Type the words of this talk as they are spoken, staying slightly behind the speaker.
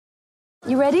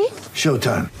You ready?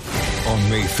 Showtime. On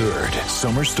May 3rd,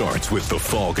 summer starts with The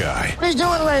Fall Guy. Let's do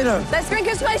it later. Let's drink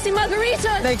a spicy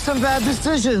margarita. Make some bad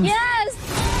decisions.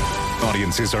 Yes.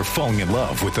 Audiences are falling in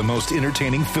love with the most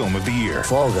entertaining film of the year.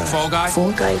 Fall Guy. Fall Guy?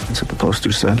 Fall guy. That's what the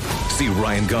poster said. See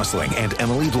Ryan Gosling and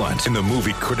Emily Blunt in the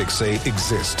movie critics say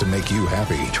exists to make you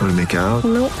happy. Trying to make it out?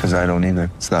 Nope. Because I don't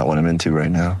either. It's not what I'm into right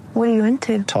now. What are you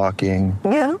into? Talking.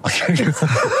 Yeah.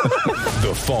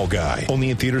 The Fall Guy.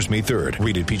 Only in theaters May 3rd.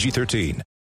 Rated PG-13.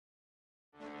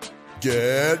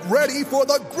 Get ready for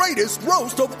the greatest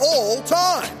roast of all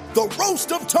time. The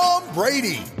Roast of Tom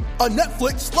Brady. A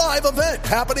Netflix live event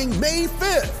happening May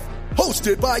 5th.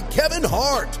 Hosted by Kevin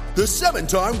Hart. The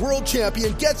 7-time world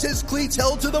champion gets his cleats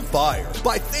held to the fire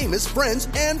by famous friends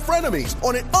and frenemies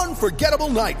on an unforgettable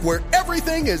night where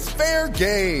everything is fair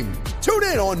game. Tune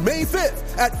in on May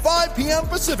 5th at 5 p.m.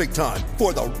 Pacific time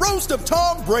for the Roast of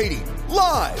Tom Brady.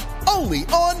 Live only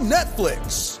on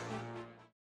Netflix.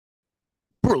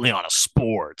 Brilliant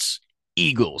Sports.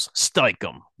 Eagles,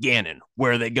 Steichen, Gannon.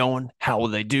 Where are they going? How will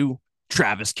they do?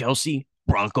 Travis Kelce,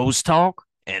 Broncos talk,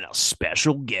 and a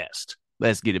special guest.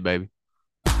 Let's get it, baby.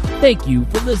 Thank you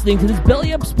for listening to this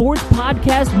Belly Up Sports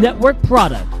Podcast Network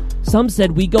product. Some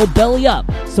said we go belly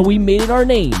up, so we made it our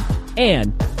name,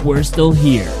 and we're still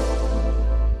here.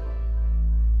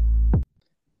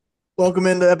 Welcome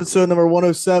into episode number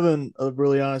 107 of the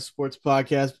Brilliant Sports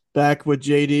Podcast. Back with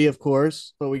JD, of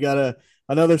course, but we got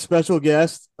another special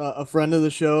guest, a friend of the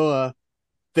show, a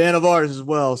fan of ours as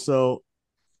well. So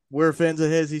we're fans of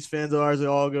his, he's fans of ours. It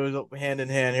all goes up hand in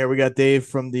hand. Here we got Dave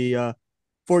from the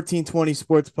 1420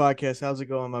 Sports Podcast. How's it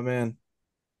going, my man?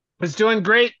 It's doing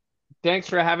great. Thanks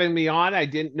for having me on. I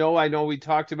didn't know. I know we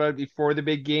talked about it before the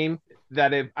big game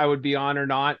that if I would be on or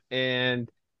not. And,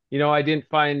 you know, I didn't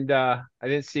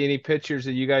see any pictures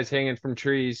of you guys hanging from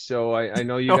trees. So I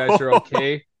know you guys are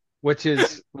okay, which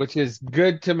is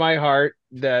good to my heart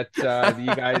that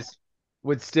you guys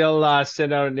would still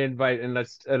send out an invite and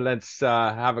let's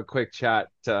have a quick chat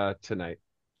tonight.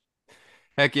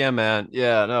 Heck yeah, man.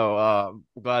 Yeah, no,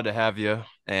 glad to have you.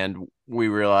 And we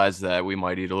realized that we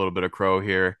might eat a little bit of crow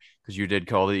here because you did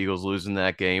call the Eagles losing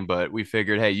that game, but we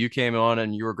figured, hey, you came on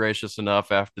and you were gracious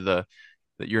enough after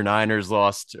your Niners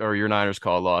lost or your Niners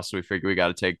call lost. So we figured we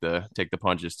got to take the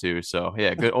punches too. So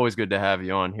yeah, good, always good to have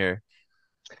you on here.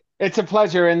 It's a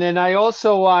pleasure. And then I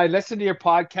also listened to your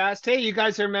podcast. Hey, you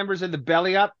guys are members of the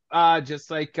Belly Up,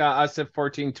 just like us at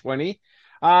 1420.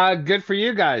 Good for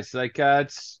you guys. Like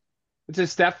it's a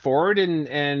step forward,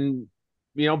 and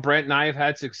you know, Brent and I have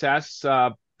had success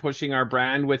pushing our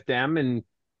brand with them,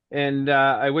 and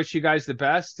I wish you guys the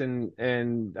best and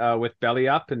with Belly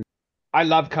Up. And I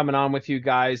love coming on with you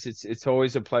guys. It's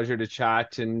always a pleasure to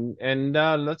chat, and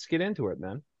let's get into it,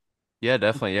 man. Yeah,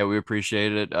 definitely. Yeah, we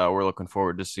appreciate it. We're looking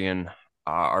forward to seeing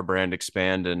our brand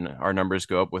expand and our numbers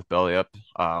go up with Belly Up.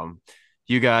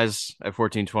 You guys at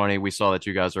 1420, we saw that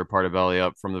you guys are a part of Belly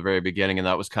Up from the very beginning, and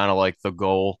that was kind of like the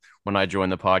goal when I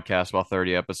joined the podcast about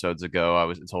 30 episodes ago.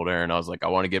 I told Aaron, I was like, I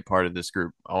want to get part of this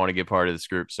group.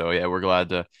 So yeah, we're glad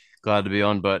to be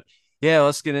on. But yeah,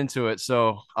 let's get into it.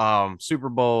 So Super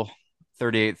Bowl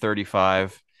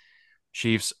 38-35,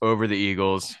 Chiefs over the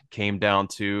Eagles, came down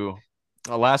to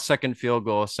a last second field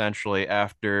goal essentially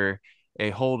after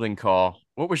a holding call.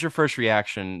 What was your first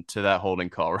reaction to that holding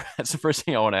call? That's the first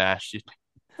thing I want to ask you.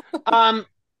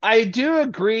 I do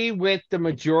agree with the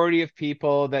majority of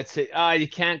people that say, you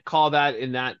can't call that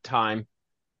in that time.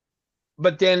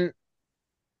 But then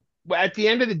at the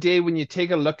end of the day, when you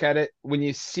take a look at it, when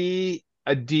you see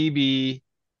a DB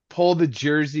pull the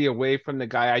jersey away from the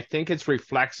guy, I think it's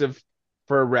reflexive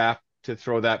for a ref to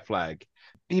throw that flag.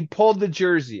 He pulled the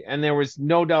jersey, and there was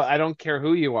no doubt, I don't care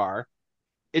who you are,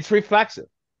 it's reflexive.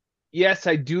 Yes,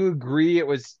 I do agree it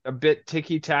was a bit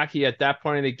ticky-tacky at that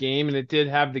point in the game, and it did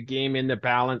have the game in the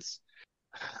balance.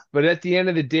 But at the end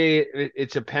of the day,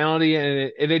 it's a penalty,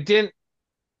 and it didn't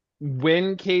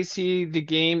win KC the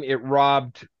game. It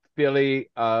robbed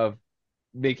Philly of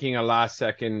making a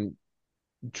last-second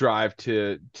drive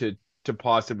to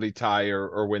possibly tie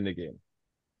or win the game.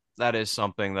 That is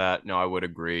something that, I would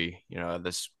agree.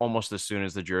 This almost as soon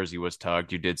as the jersey was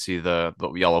tugged, you did see the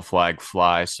yellow flag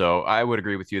fly. So I would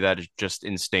agree with you that it's just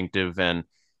instinctive. And,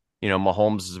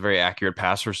 Mahomes is a very accurate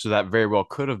passer. So that very well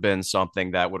could have been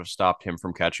something that would have stopped him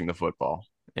from catching the football,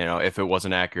 if it was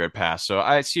an accurate pass. So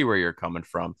I see where you're coming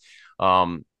from.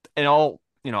 In all,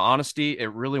 honesty,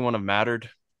 it really wouldn't have mattered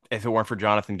if it weren't for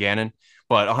Jonathan Gannon.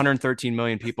 But 113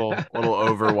 million people, a little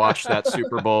over, watched that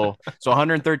Super Bowl. So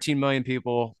 113 million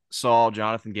people saw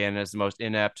Jonathan Gannon as the most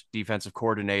inept defensive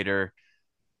coordinator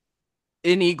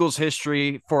in Eagles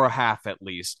history for a half at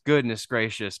least. Goodness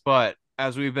gracious. But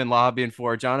as we've been lobbying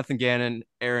for, Jonathan Gannon,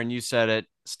 Aaron, you said it,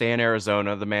 stay in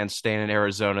Arizona. The man's staying in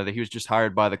Arizona. That he was just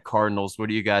hired by the Cardinals. What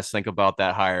do you guys think about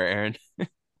that hire, Aaron?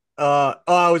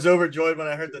 I was overjoyed when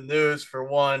I heard the news. For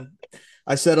one,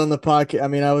 I said on the podcast. I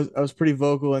mean, I was pretty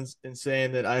vocal in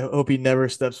saying that I hope he never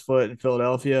steps foot in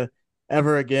Philadelphia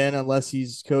ever again, unless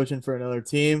he's coaching for another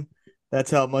team. That's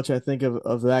how much I think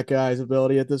of that guy's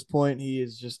ability at this point. He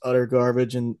is just utter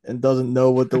garbage and doesn't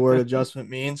know what the word adjustment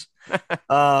means.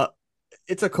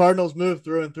 It's a Cardinals move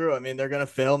through and through. I mean, they're going to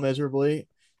fail miserably.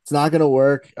 It's not going to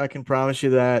work. I can promise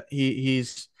you that.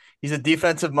 He's a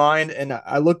defensive mind, and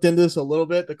I looked into this a little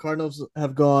bit. The Cardinals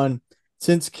have gone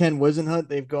since Ken Wisenhunt.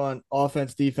 They've gone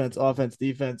offense, defense,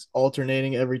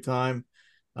 alternating every time.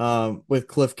 With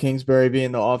Cliff Kingsbury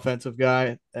being the offensive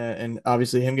guy, and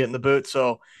obviously him getting the boot.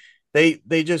 So they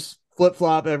just flip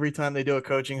flop every time they do a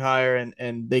coaching hire,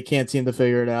 and they can't seem to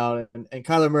figure it out. And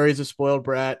Kyler Murray's a spoiled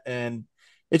brat, and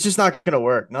it's just not going to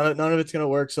work. None of it's going to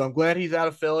work. So I'm glad he's out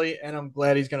of Philly, and I'm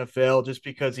glad he's going to fail just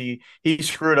because he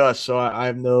screwed us. So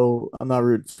I'm not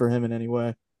rooting for him in any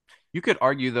way. You could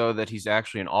argue though that he's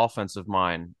actually an offensive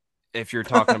mind if you're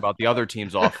talking about the other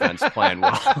team's offense playing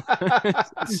well.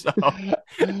 So,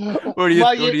 what do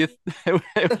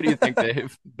you think,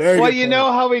 Dave? You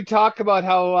know how we talk about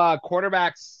how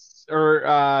quarterbacks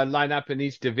line up in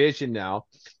each division now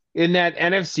in that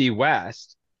NFC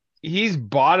West. He's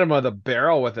bottom of the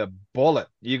barrel with a bullet.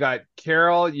 You got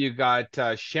Carroll, you got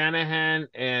Shanahan,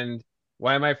 and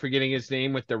why am I forgetting his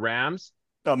name with the Rams?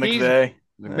 Oh, McVay.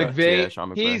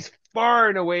 McVay. He's far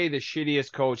and away the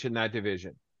shittiest coach in that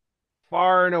division.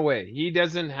 Far and away. He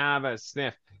doesn't have a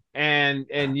sniff. And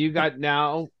you got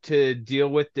now to deal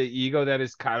with the ego that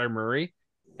is Kyler Murray,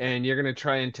 and you're going to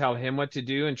try and tell him what to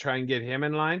do and try and get him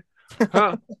in line.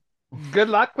 Huh. Good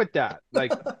luck with that.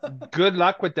 Good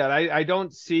luck with that. I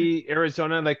don't see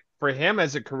Arizona, for him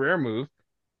as a career move.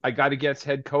 I got to guess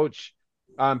head coach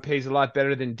pays a lot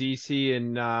better than DC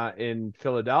in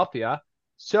Philadelphia.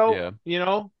 So,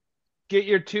 get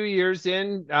your 2 years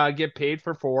in, get paid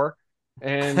for 4,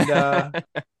 and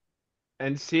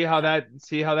and see how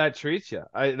that treats you.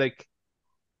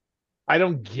 I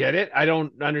don't get it. I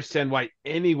don't understand why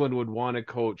anyone would want to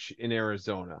coach in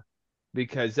Arizona,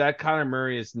 because that Kyler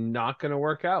Murray is not going to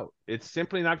work out. It's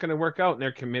simply not going to work out. And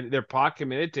they're committed. They're pot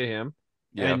committed to him.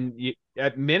 Yeah. And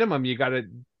at minimum, you got to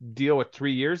deal with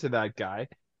 3 years of that guy.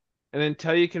 And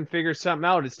until you can figure something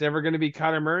out, it's never going to be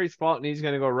Kyler Murray's fault. And he's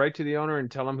going to go right to the owner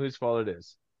and tell him whose fault it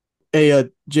is. Hey,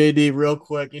 JD, real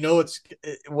quick.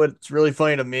 What's really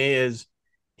funny to me is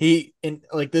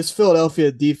this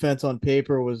Philadelphia defense on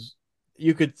paper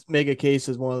you could make a case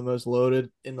as one of the most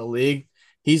loaded in the league.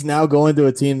 He's now going to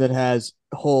a team that has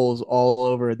holes all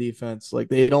over a defense.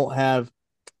 They don't have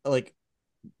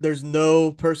there's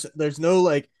no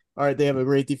all right, they have a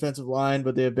great defensive line,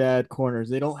 but they have bad corners.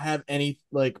 They don't have any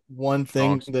one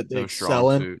thing that they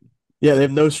excel in. Yeah, they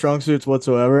have no strong suits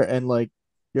whatsoever. And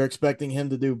you're expecting him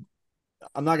to do,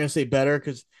 I'm not going to say better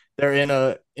because they're in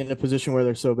a position where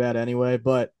they're so bad anyway,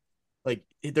 but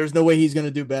there's no way he's going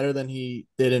to do better than he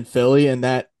did in Philly. And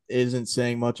that isn't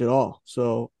saying much at all.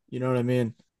 So, you know what I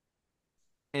mean?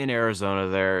 In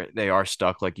Arizona, they are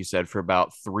stuck, like you said, for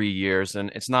about 3 years. And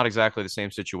it's not exactly the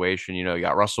same situation. You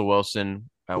got Russell Wilson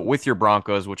with your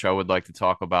Broncos, which I would like to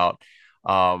talk about.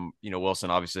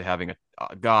 Wilson obviously having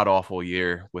a god-awful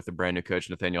year with a brand new coach,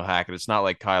 Nathaniel Hackett. It's not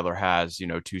like Kyler has,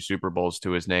 2 Super Bowls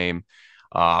to his name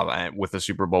and with a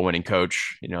Super Bowl winning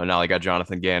coach. Now they got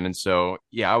Jonathan Gannon. So,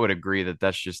 yeah, I would agree that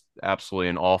that's just absolutely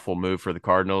an awful move for the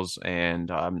Cardinals. And,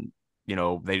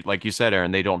 they, like you said,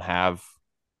 Aaron, they don't have,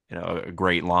 a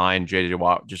great line. J.J.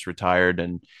 Watt just retired,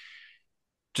 and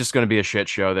just going to be a shit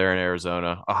show there in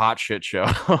Arizona, a hot shit show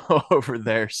over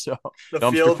there. So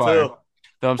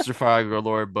dumpster fire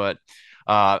galore. But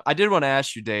I did want to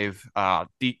ask you, Dave,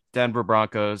 the Denver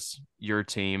Broncos, your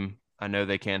team. I know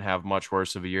they can't have much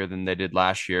worse of a year than they did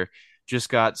last year. Just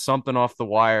got something off the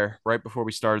wire right before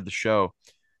we started the show.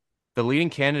 The leading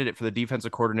candidate for the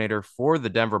defensive coordinator for the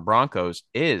Denver Broncos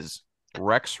is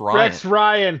Rex Ryan. Rex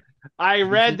Ryan. I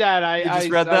read that. I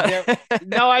just read that.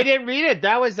 No, I didn't read it.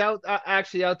 That was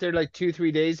actually out there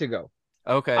 2-3 days ago.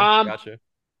 Okay, gotcha.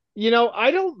 I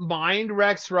don't mind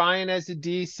Rex Ryan as a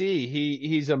DC.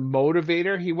 He's a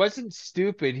motivator. He wasn't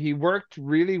stupid. He worked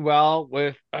really well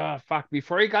with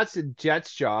before he got the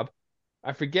Jets job.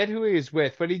 I forget who he was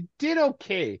with, but he did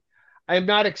okay. I'm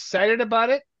not excited about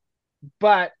it,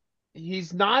 but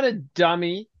he's not a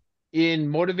dummy in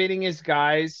motivating his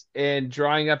guys and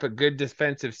drawing up a good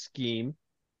defensive scheme.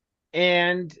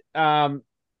 And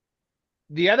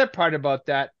the other part about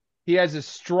that, he has a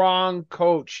strong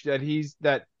coach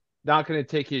that not going to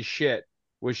take his shit.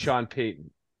 was Sean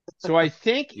Payton. So I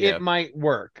think Yeah. it might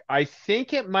work.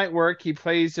 He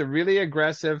plays a really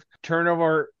aggressive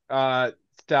turnover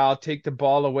style, take the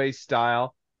ball away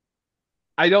style.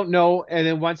 I don't know. And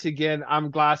then once again,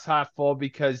 I'm glass half full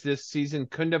because this season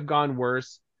couldn't have gone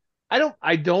worse. I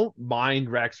don't mind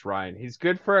Rex Ryan. He's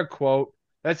good for a quote.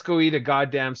 Let's go eat a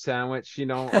goddamn sandwich.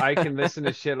 I can listen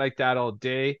to shit like that all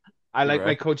day. I like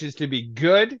my coaches to be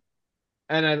good.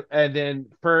 And then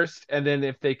first, and then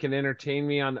if they can entertain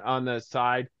me on the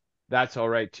side, that's all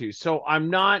right too. So I'm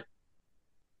not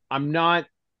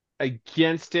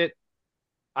against it.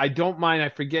 I don't mind. I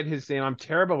forget his name. I'm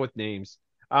terrible with names.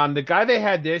 The guy they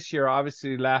had this year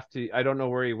obviously left. I don't know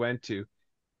where he went to.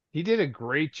 He did a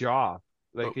great job.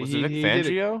 Like was it Vic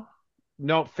Fangio?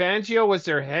 No, Fangio was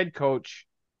their head coach.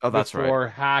 Oh, that's before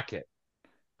right. Hackett.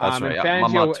 That's right. Fangio,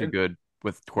 I'm not too good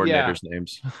with coordinators'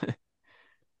 names.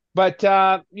 But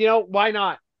why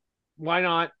not? Why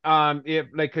not?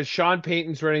 Because Sean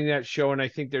Payton's running that show, and I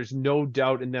think there's no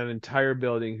doubt in that entire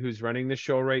building who's running the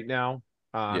show right now.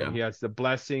 He has the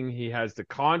blessing, he has the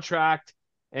contract,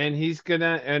 and he's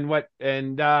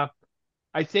gonna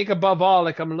I think above all,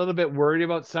 like I'm a little bit worried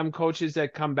about some coaches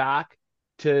that come back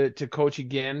to coach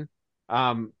again,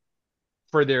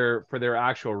 for their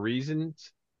actual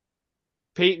reasons.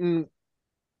 Payton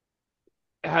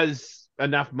has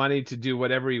enough money to do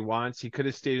whatever he wants. He could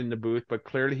have stayed in the booth, but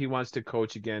clearly he wants to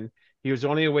coach again. He was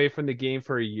only away from the game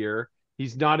for a year.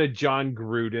 He's not a John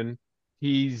Gruden.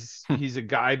 He's a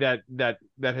guy that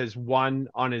has won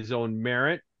on his own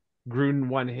merit. Gruden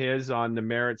won his on the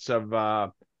merits of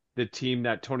the team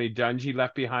that Tony Dungy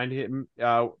left behind him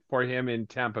for him in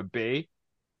Tampa Bay,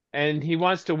 and he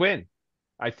wants to win.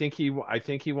 I think he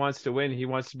wants to win. He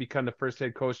wants to become the first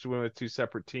head coach to win with two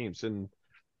separate teams, and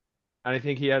I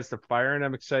think he has the fire, and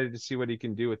I'm excited to see what he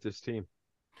can do with this team.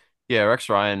 Yeah, Rex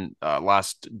Ryan,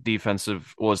 was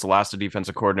the last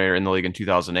defensive coordinator in the league in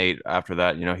 2008. After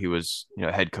that, he was,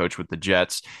 head coach with the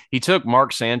Jets. He took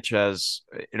Mark Sanchez,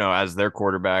 as their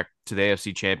quarterback to the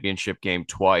AFC Championship game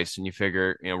twice. And you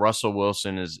figure, Russell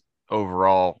Wilson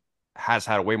has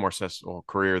had a way more successful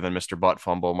career than Mr. Butt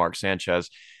Fumble, Mark Sanchez.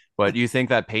 But do you think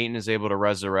that Peyton is able to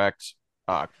resurrect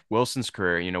Wilson's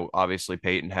career? Obviously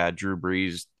Peyton had Drew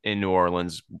Brees in New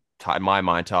Orleans, in my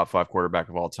mind, top 5 quarterback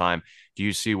of all time. Do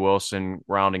you see Wilson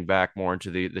rounding back more into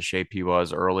the shape he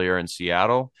was earlier in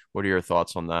Seattle? What are your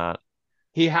thoughts on that?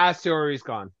 He has to, or he's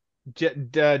gone.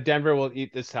 Denver will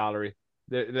eat the salary.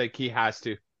 Like he has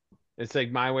to. It's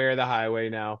like my way or the highway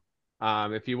now.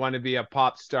 If you want to be a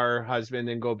pop star husband,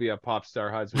 then go be a pop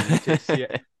star husband.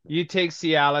 You take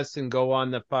Cialis and go on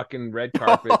the fucking red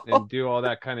carpet and do all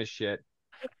that kind of shit.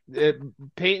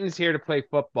 Peyton's here to play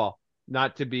football,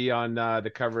 not to be on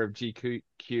the cover of GQ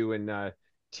and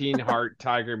Teen Heart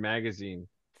Tiger magazine,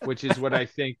 which is what I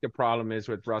think the problem is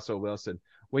with Russell Wilson.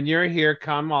 When you're here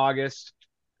come August,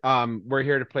 we're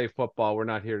here to play football. We're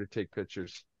not here to take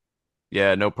pictures.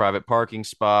 Yeah, no private parking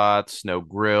spots, no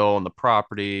grill on the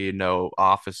property, no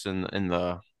office in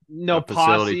the no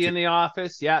posse in the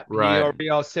office. Yeah, right. We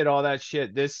all said all that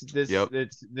shit. This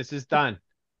is done.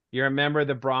 You're a member of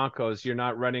the Broncos. You're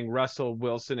not running Russell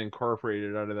Wilson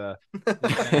Incorporated out of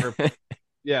the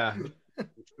yeah.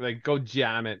 Like go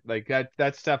jam it. Like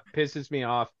that stuff pisses me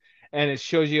off, and it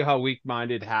shows you how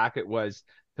weak-minded Hackett was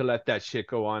to let that shit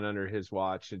go on under his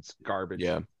watch. It's garbage.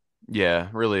 Yeah,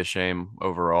 really a shame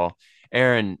overall.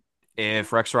 Aaron,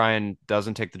 if Rex Ryan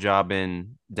doesn't take the job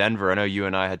in Denver, I know you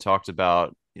and I had talked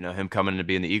about him coming to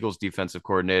being the Eagles defensive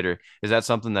coordinator. Is that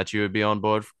something that you would be on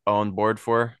board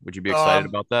for? Would you be excited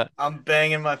about that? I'm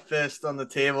banging my fist on the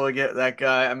table to get that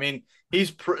guy. I mean,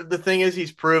 the thing is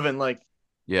he's proven, like,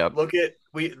 yeah. Look at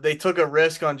they took a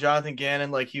risk on Jonathan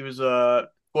Gannon, like he was a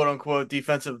quote unquote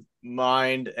defensive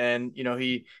mind, and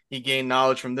he gained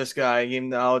knowledge from this guy,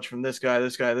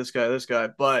 this guy.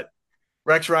 But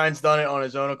Rex Ryan's done it on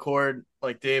his own accord,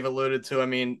 like Dave alluded to. I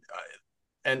mean,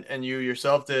 and you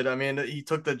yourself did. I mean, he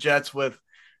took the Jets with,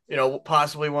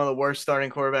 possibly one of the worst starting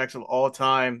quarterbacks of all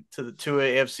time to the 2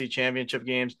 AFC championship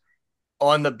games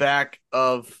on the back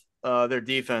of their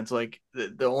defense. Like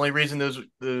the only reason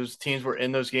those teams were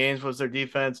in those games was their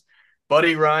defense.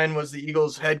 Buddy Ryan was the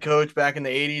Eagles head coach back in the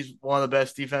 80s, one of the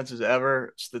best defenses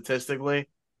ever statistically.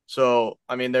 So,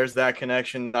 I mean, there's that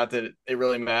connection. Not that it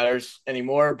really matters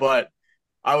anymore, but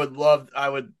I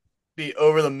would be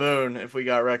over the moon if we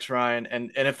got Rex Ryan.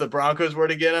 And if the Broncos were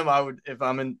to get him, if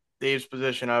I'm in Dave's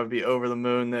position, I would be over the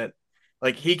moon that,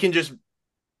 like, he can just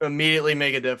immediately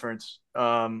make a difference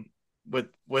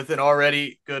with an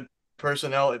already good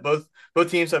personnel. Both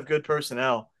teams have good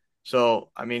personnel. So,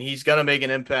 I mean, he's going to make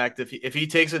an impact. If he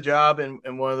takes a job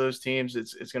in one of those teams,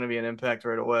 it's going to be an impact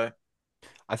right away.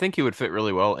 I think he would fit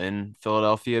really well in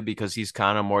Philadelphia because he's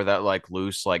kind of more that like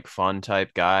loose, like fun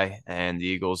type guy. And the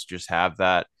Eagles just have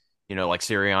that, like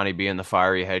Sirianni being the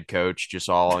fiery head coach, just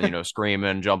all,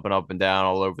 screaming, jumping up and down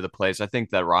all over the place. I think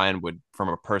that Ryan would, from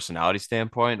a personality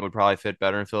standpoint, would probably fit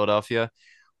better in Philadelphia.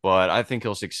 But I think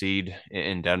he'll succeed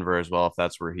in Denver as well if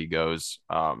that's where he goes.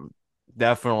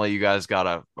 Definitely, you guys got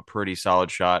a pretty solid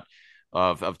shot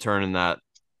of turning that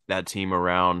team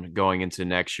around going into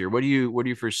next year. What do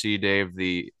you foresee, Dave,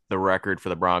 the record for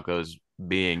the Broncos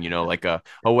being, like a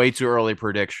way too early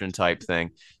prediction type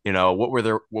thing? What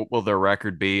will their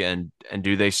record be, and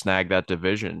do they snag that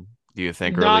division, do you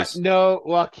think? Or at least... No,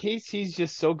 well, Casey's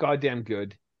just so goddamn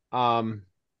good. A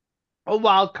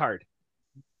wild card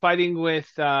fighting with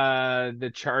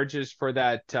the Chargers for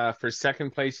that for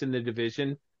second place in the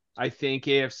division. I think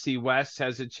AFC West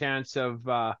has a chance of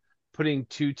putting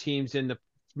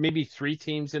maybe 3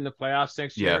 teams in the playoffs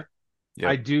next year. Yeah.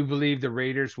 I do believe the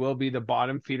Raiders will be the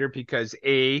bottom feeder because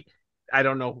I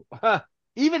don't know,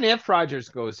 even if Rodgers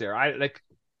goes there,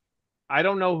 I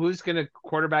don't know who's going to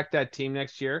quarterback that team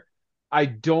next year. I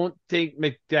don't think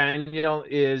McDaniel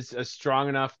is a strong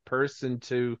enough person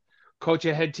to coach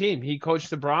a head team. He coached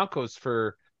the Broncos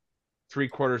for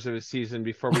 3/4 of the season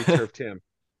before we turfed him,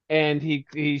 and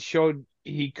he showed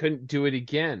he couldn't do it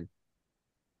again.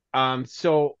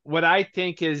 So what I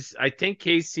think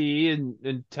KC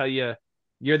and tell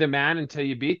you're the man until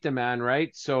you beat the man,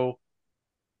 right? So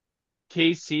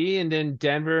KC and then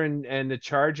Denver and the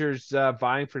Chargers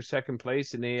vying for second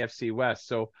place in the AFC West.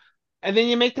 So, and then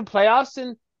you make the playoffs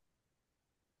and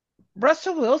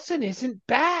Russell Wilson isn't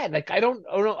bad. Like I don't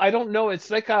know. It's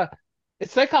like a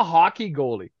hockey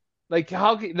goalie, like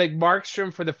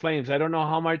Markstrom for the Flames. I don't know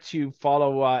how much you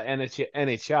follow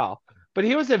NHL. But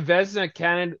he was a Vezina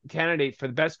candidate for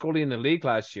the best goalie in the league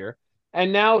last year,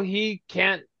 and now he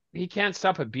can't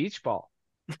stop a beach ball.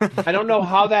 I don't know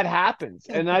how that happens,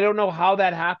 and I don't know how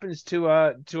that happens to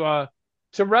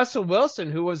Russell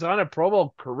Wilson, who was on a Pro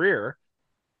Bowl career.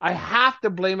 I have to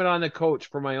blame it on the coach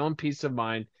for my own peace of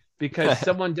mind because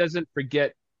someone doesn't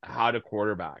forget how to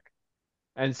quarterback,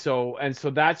 and so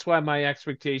that's why my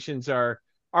expectations are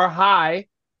high,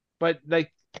 but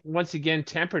like once again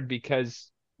tempered because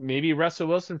maybe Russell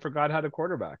Wilson forgot how to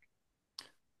quarterback.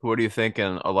 What do you think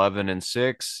in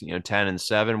 11-6,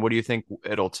 10-7? What do you think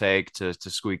it'll take to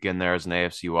squeak in there as an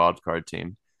AFC wildcard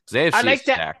team? Because AFC is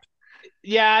stacked.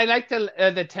 Yeah, I like the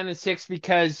 10-6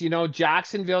 because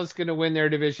Jacksonville's going to win their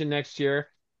division next year.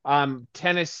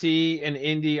 Tennessee and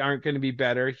Indy aren't going to be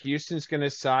better. Houston's going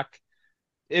to suck.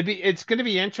 It's going to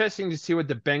be interesting to see what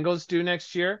the Bengals do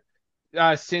next year,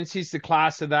 since he's the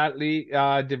class of that league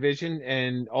division,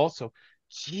 and also.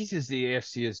 Jesus, the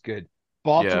AFC is good.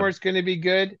 Baltimore's going to be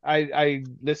good. I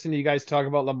listen to you guys talk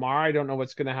about Lamar. I don't know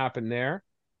what's going to happen there.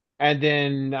 And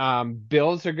then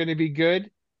Bills are going to be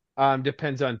good.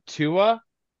 Depends on Tua.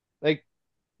 Like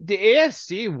the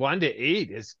AFC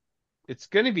 1-8 it's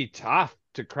going to be tough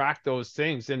to crack those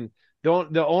things. And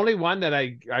the only one that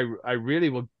I really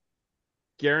will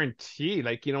guarantee,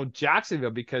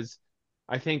 Jacksonville, because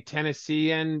I think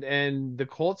Tennessee and the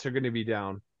Colts are going to be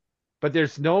down. But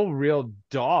there's no real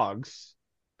dogs.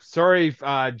 Sorry,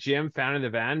 Jim, fan of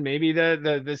the van. Maybe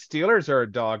the Steelers are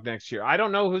a dog next year. I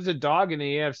don't know who's a dog in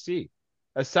the AFC.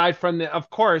 Aside from of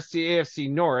course, the AFC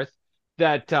North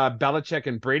that Belichick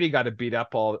and Brady got to beat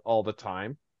up all the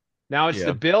time. Now it's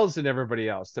the Bills and everybody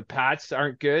else. The Pats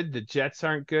aren't good. The Jets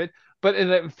aren't good. But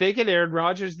if they get Aaron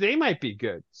Rodgers, they might be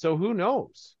good. So who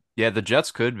knows? Yeah, the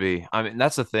Jets could be. I mean,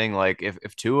 that's the thing. Like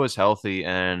if Tua's healthy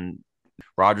and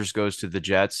Rodgers goes to the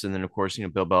Jets, and then of course,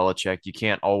 Bill Belichick, you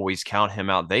can't always count him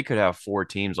out. They could have 4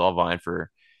 teams all vying for,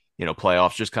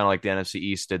 playoffs, just kind of like the NFC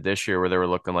East did this year, where they were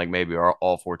looking like maybe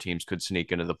all 4 teams could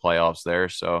sneak into the playoffs there.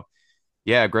 So,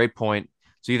 yeah, great point.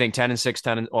 So you think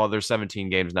 10-6, well, there's 17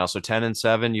 games now, so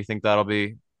 10-7. You think that'll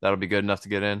be good enough to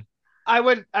get in? I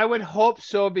would hope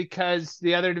so because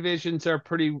the other divisions are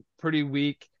pretty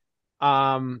weak.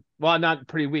 Well, not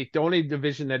pretty weak. The only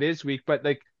division that is weak, but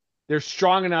like. They're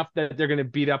strong enough that they're going to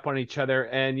beat up on each other.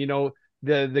 And,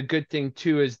 the good thing,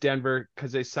 too, is Denver,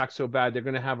 because they suck so bad, they're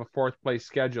going to have a 4th place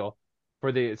schedule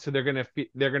so they're going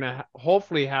to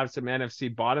hopefully have some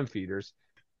NFC bottom feeders.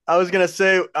 I was going to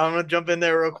say, I'm going to jump in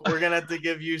there real quick. We're going to have to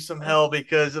give you some hell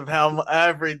because of how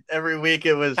every week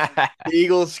it was the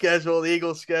Eagles schedule.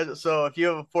 So if you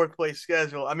have a 4th place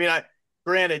schedule, I mean,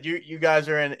 granted, you guys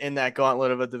are in that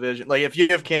gauntlet of a division. Like if you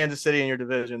have Kansas City in your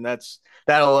division, that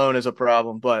alone is a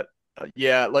problem. But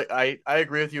yeah, like I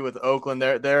agree with you with Oakland.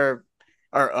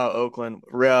 Oakland,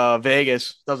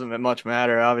 Vegas doesn't much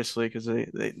matter, obviously, because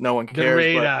they no one cares. The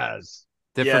Raiders,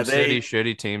 different city,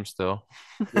 shitty team still.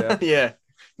 Yeah, yeah.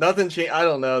 nothing changed. I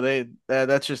don't know.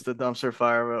 That's just a dumpster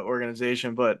fire of an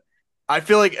organization. But I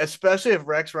feel like, especially if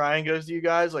Rex Ryan goes to you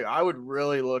guys, like I would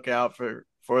really look out for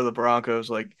the Broncos.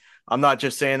 Like I'm not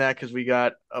just saying that because we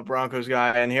got a Broncos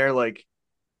guy in here. Like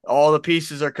all the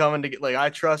pieces are coming to get. Like I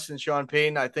trust in Sean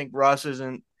Payton. I think Russ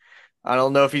isn't. I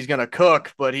don't know if he's gonna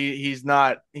cook, but he's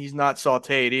not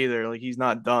sautéed either. Like he's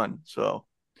not done. So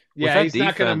yeah, he's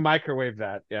not gonna microwave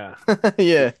that. Yeah,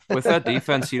 yeah. With that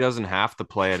defense, he doesn't have to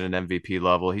play at an MVP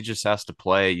level. He just has to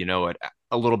play, at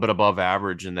a little bit above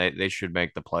average, and they should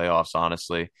make the playoffs,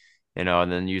 honestly.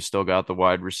 And then you still got the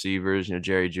wide receivers,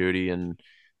 Jerry Jeudy, and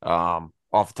off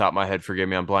the top of my head, forgive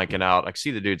me, I'm blanking out. I see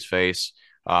the dude's face.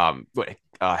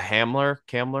 Hamler.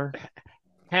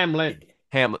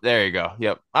 There you go.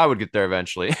 Yep, I would get there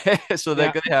eventually. So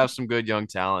they could have some good young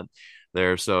talent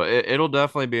there. So it'll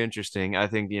definitely be interesting. I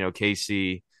think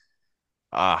KC.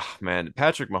 Man,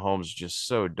 Patrick Mahomes is just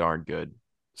so darn good.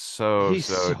 He's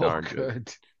So darn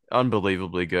good.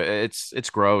 Unbelievably good. It's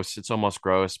gross. It's almost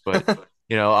gross, but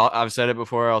I've said it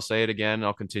before. I'll say it again.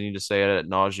 I'll continue to say it ad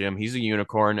nauseum. He's a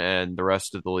unicorn, and the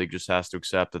rest of the league just has to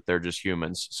accept that they're just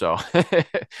humans. So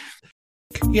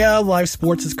Yeah, live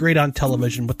sports is great on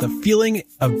television, but the feeling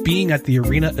of being at the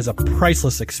arena is a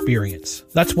priceless experience.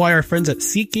 That's why our friends at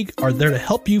SeatGeek are there to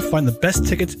help you find the best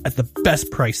tickets at the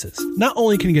best prices. Not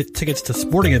only can you get tickets to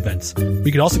sporting events, but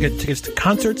you can also get tickets to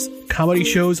concerts, comedy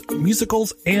shows,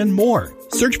 musicals, and more.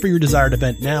 Search for your desired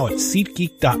event now at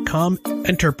SeatGeek.com,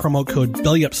 enter promo code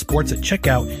BellyUpSports at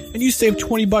checkout, and you save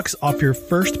 $20 off your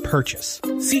first purchase.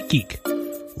 SeatGeek.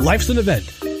 Life's an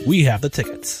event. We have the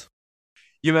tickets.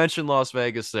 you mentioned Las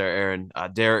Vegas there, Aaron.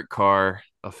 Derek Carr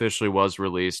officially was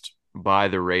released by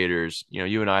the Raiders.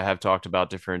 You and I have talked about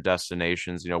different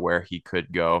destinations, where he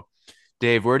could go.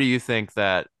 Dave, where do you think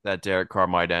that Derek Carr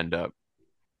might end up?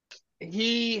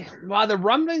 The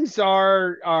rumblings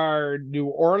are New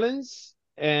Orleans,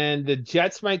 and the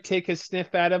Jets might take a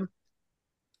sniff at him.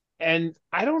 And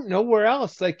I don't know where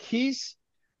else. Like he's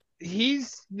the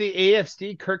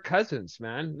AFC Kirk Cousins,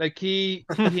 man. Like he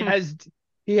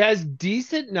has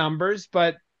decent numbers,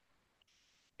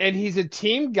 and he's a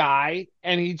team guy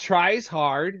and he tries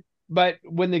hard, but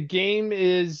when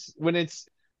it's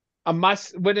a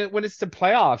must, when it's the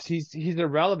playoffs, he's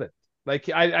irrelevant. Like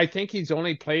I think he's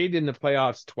only played in the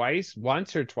playoffs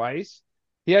once or twice.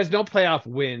 He has no playoff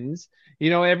wins.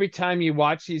 Every time you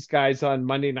watch these guys on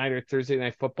Monday night or Thursday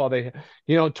night football, they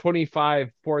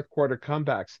 25 fourth quarter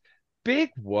comebacks.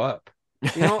 Big whoop.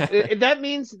 That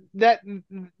means that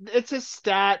it's a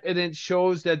stat and it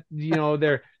shows that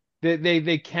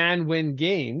they can win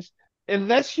games.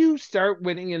 Unless you start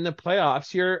winning in the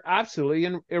playoffs, you're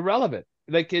absolutely irrelevant.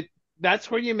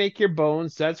 That's where you make your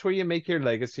bones. That's where you make your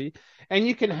legacy. And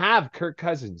you can have Kirk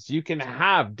Cousins. You can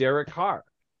have Derek Carr.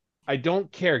 I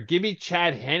don't care. Give me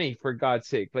Chad Henne, for God's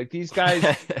sake. Like, these guys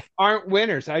aren't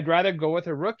winners. I'd rather go with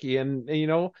a rookie. And,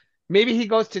 maybe he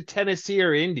goes to Tennessee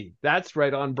or Indy. That's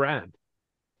right on brand.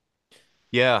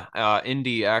 Yeah,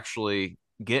 Indy actually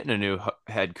getting a new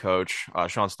head coach,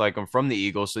 Sean Steichen from the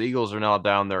Eagles. So the Eagles are now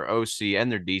down their OC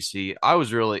and their DC. I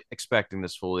was really expecting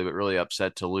this fully, but really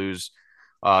upset to lose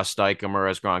Steichen, or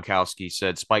as Gronkowski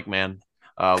said, Spike Man,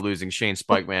 losing Shane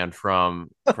Spikeman from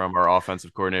our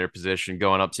offensive coordinator position,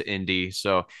 going up to Indy.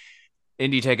 So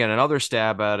Indy taking another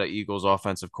stab at an Eagles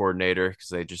offensive coordinator because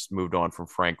they just moved on from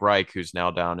Frank Reich, who's now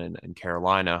down in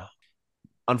Carolina.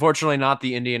 Unfortunately, not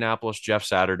the Indianapolis Jeff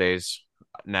Saturdays.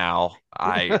 Now,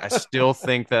 I still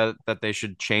think that they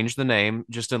should change the name,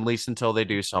 just at least until they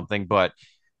do something. But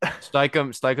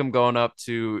Steichen going up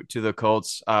to the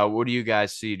Colts. What do you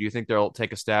guys see? Do you think they'll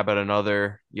take a stab at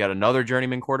another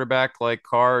journeyman quarterback like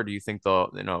Carr? Or do you think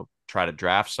they'll try to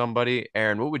draft somebody?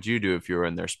 Aaron, what would you do if you were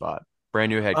in their spot?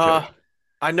 Brand new head coach.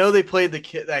 I know they played that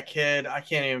kid. I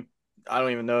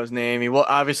don't even know his name. He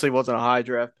obviously wasn't a high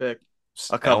draft pick.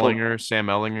 Sam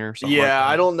Ehlinger. Yeah,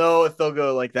 I don't know if they'll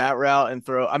go like that route and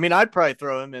throw. I mean, I'd probably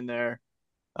throw him in there.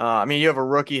 You have a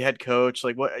rookie head coach.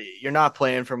 Like, what? You're not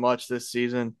playing for much this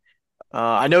season.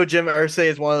 I know Jim Irsay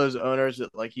is one of those owners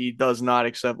that he does not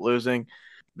accept losing.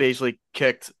 Basically,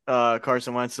 kicked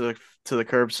Carson Wentz to the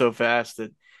curb so fast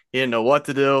that he didn't know what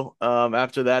to do.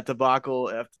 After that debacle,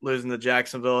 after losing to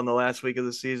Jacksonville in the last week of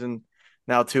the season,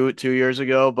 now two years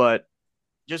ago, but.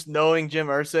 Just knowing Jim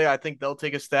Irsay, I think they'll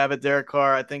take a stab at Derek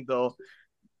Carr. I think they'll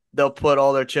put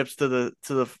all their chips to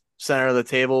the center of the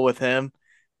table with him.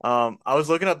 I was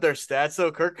looking up their stats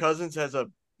though. Kirk Cousins has a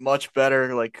much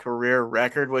better career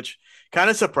record, which kind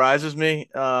of surprises me,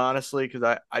 honestly,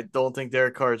 because I don't think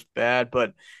Derek Carr is bad.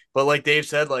 But like Dave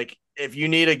said, if you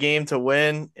need a game to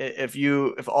win,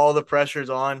 if all the pressure's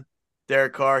on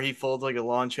Derek Carr, he folds like a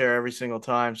lawn chair every single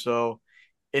time. So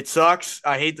it sucks.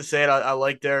 I hate to say it. I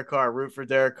like Derek Carr, I root for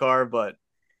Derek Carr, but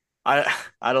I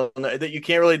don't know that you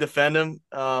can't really defend him.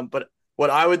 But what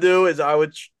I would do is I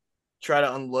would try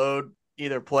to unload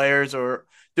either players or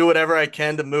do whatever I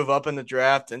can to move up in the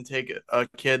draft and take a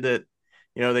kid that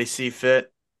they see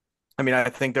fit. I mean, I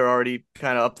think they're already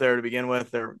kind of up there to begin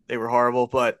with. They were horrible,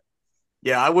 but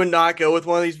yeah, I would not go with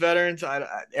one of these veterans.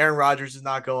 Aaron Rodgers is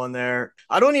not going there.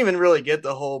 I don't even really get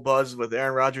the whole buzz with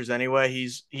Aaron Rodgers anyway.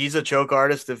 He's a choke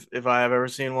artist if I have ever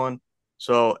seen one.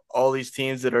 So all these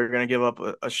teams that are going to give up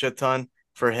a shit ton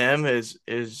for him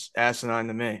is asinine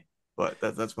to me. But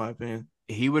that's my opinion.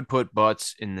 He would put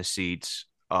butts in the seats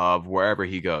of wherever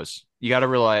he goes. You got to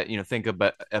realize, think of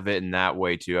it in that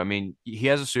way too. I mean, he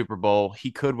has a Super Bowl.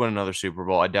 He could win another Super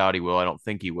Bowl. I doubt he will. I don't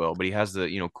think he will, but he has the,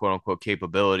 quote unquote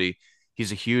capability.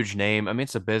 He's a huge name. I mean,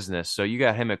 it's a business. So you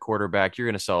got him at quarterback. You're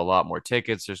going to sell a lot more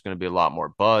tickets. There's going to be a lot more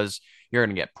buzz. You're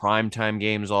going to get primetime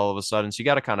games all of a sudden. So you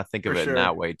got to kind of think of it in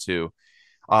that way too.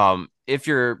 If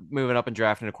you're moving up and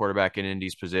drafting a quarterback in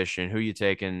Indy's position, who you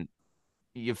taking?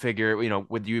 You figure,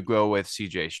 would you go with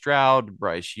CJ Stroud,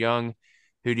 Bryce Young?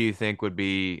 Who do you think would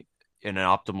be an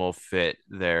optimal fit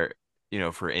there,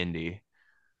 for Indy?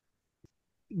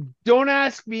 Don't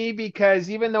ask me, because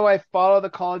even though I follow the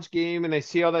college game and I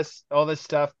see all this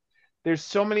stuff, there's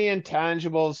so many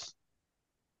intangibles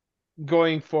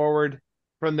going forward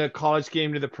from the college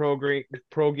game to the pro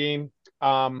game.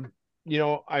 I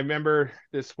remember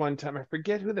this one time, I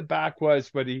forget who the back was,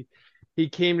 but he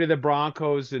came to the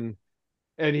Broncos and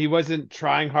he wasn't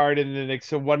trying hard, and then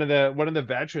so one of the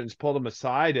veterans pulled him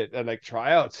aside at like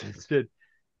tryouts and said,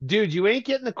 "Dude, you ain't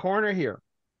getting the corner here.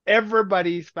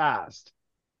 Everybody's fast."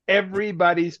 And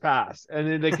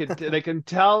then they can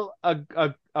tell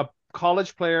a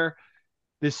college player,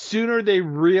 the sooner they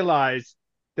realize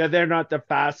that they're not the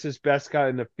fastest best guy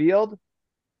in the field,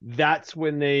 that's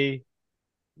when they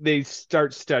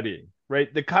start studying,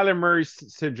 right? The Kyler Murray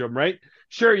syndrome, right?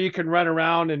 Sure, you can run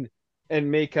around and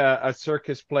make a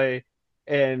circus play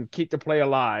and keep the play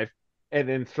alive and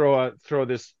then throw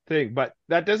this thing, but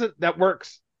that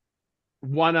works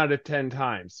 1 out of 10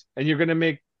 times, and you're going to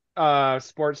make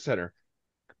Sports Center,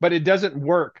 but it doesn't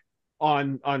work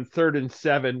on 3rd and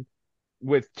 7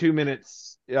 with 2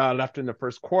 minutes left in the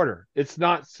first quarter. It's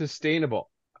not sustainable.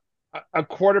 A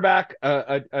quarterback,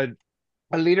 a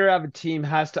leader of a team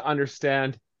has to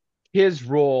understand his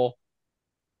role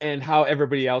and how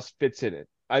everybody else fits in it.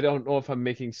 I don't know if I'm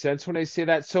making sense when I say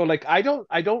that. So like, I don't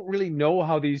really know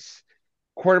how these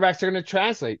quarterbacks are going to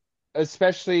translate,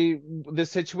 especially the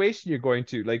situation you're going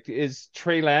to. Like, is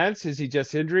Trey Lance, is he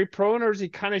just injury prone, or is he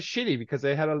kind of shitty because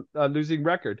they had a losing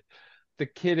record? The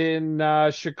kid in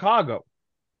Chicago,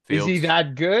 Fields. Is he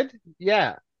that good?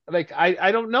 Yeah. Like,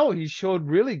 I don't know. He showed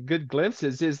really good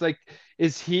glimpses.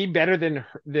 Is he better than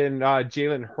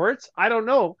Jalen Hurts? I don't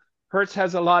know. Hurts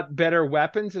has a lot better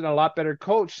weapons and a lot better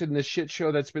coach than the shit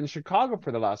show that's been Chicago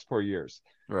for the last 4 years.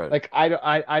 Right. Like,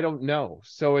 I don't know.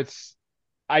 So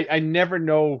I never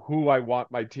know who I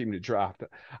want my team to draft.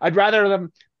 I'd rather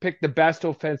them pick the best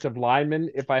offensive lineman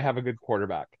if I have a good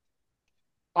quarterback.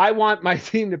 I want my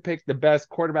team to pick the best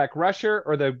quarterback rusher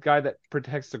or the guy that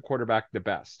protects the quarterback the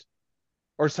best,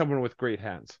 or someone with great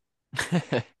hands.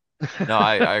 No,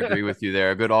 I agree with you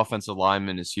there. A good offensive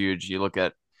lineman is huge. You look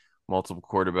at multiple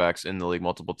quarterbacks in the league,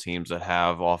 multiple teams that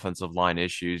have offensive line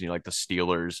issues, like the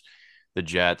Steelers, the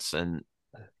Jets, and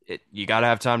you got to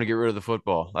have time to get rid of the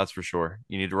football. That's for sure.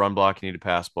 You need to run block, you need to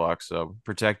pass block. So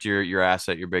protect your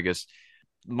asset, your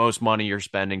most money you're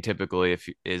spending typically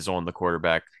is on the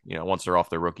quarterback. Once they're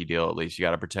off their rookie deal, at least you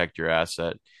got to protect your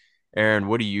asset. Aaron,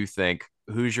 what do you think?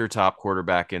 Who's your top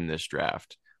quarterback in this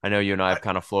draft? I know you and I have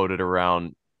kind of floated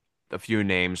around a few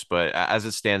names, but as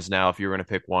it stands now, if you were going to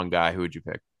pick one guy, who would you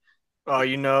pick? Oh,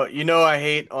 I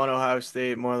hate on Ohio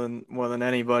State more than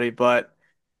anybody, but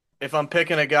if I'm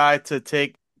picking a guy to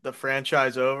take the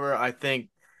franchise over, I think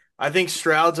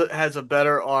Stroud has a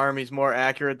better arm. He's more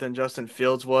accurate than Justin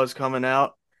Fields was coming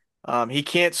out. He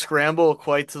can't scramble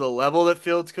quite to the level that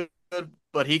Fields could,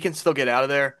 but he can still get out of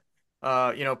there,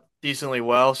 decently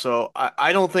well. So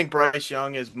I don't think Bryce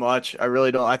Young is much. I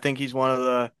really don't. I think he's one of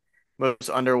the most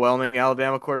underwhelming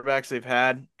Alabama quarterbacks they've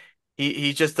had.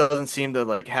 He just doesn't seem to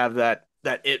like have that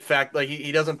it fact. Like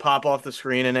he doesn't pop off the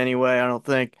screen in any way, I don't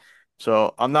think.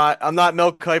 So I'm not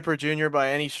Mel Kiper Jr.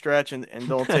 by any stretch, and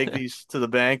don't take these to the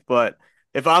bank. But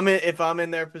if I'm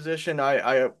in their position,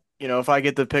 if I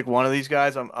get to pick one of these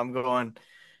guys, I'm going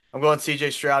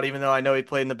CJ Stroud, even though I know he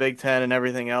played in the Big Ten and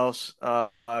everything else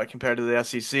compared to the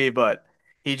SEC, but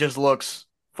he just looks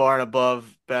far and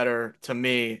above better to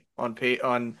me on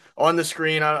the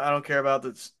screen. I don't care about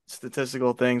the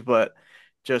statistical things, but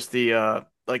just the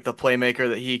like the playmaker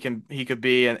that he could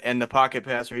be, and the pocket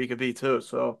passer he could be too.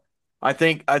 So I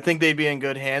think they'd be in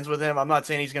good hands with him. I'm not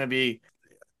saying he's going to be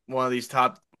one of these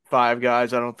top 5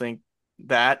 guys. I don't think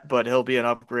that, but he'll be an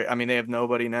upgrade. I mean, they have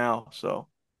nobody now, so.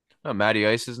 Oh, Matty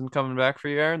Ice isn't coming back for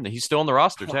you, Aaron. He's still on the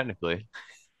roster technically.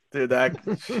 Dude, that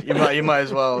you might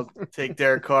as well take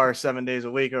Derek Carr 7 days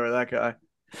a week over that guy.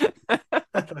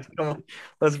 Come on,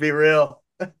 let's be real.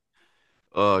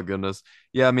 Oh goodness,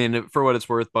 yeah. I mean, for what it's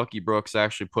worth, Bucky Brooks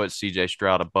actually put C.J.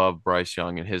 Stroud above Bryce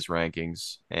Young in his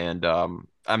rankings, and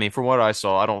I mean, from what I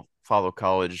saw, I don't follow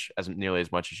college as nearly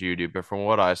as much as you do, but from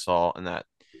what I saw in that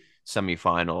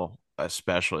semifinal,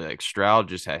 especially, like Stroud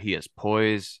he has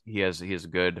poise, he has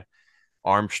good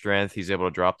arm strength. He's able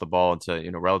to drop the ball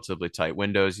into relatively tight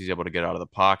windows. He's able to get out of the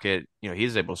pocket.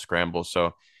 He's able to scramble.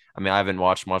 So, I mean, I haven't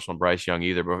watched much on Bryce Young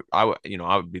either, but I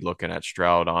would be looking at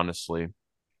Stroud honestly.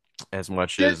 As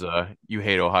much as you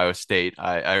hate Ohio State,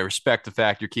 I respect the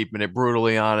fact you're keeping it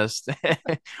brutally honest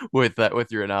with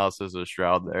your analysis of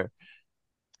Stroud there.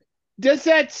 Does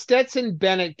that Stetson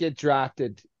Bennett get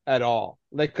drafted at all?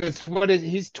 Like, because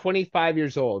he's 25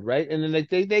 years old, right? And then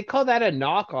they call that a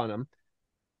knock on him.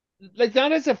 Like,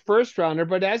 not as a first rounder,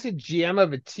 but as a GM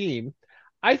of a team,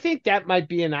 I think that might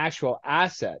be an actual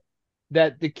asset,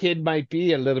 that the kid might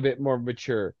be a little bit more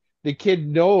mature. The kid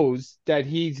knows that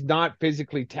he's not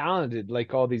physically talented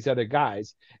like all these other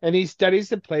guys, and he studies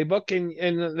the playbook.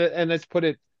 And let's put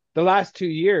it, the last 2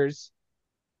 years,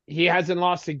 he hasn't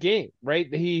lost a game,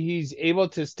 right? He's able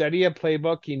to study a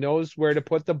playbook. He knows where to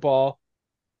put the ball.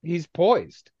 He's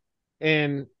poised,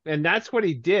 and that's what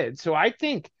he did. So I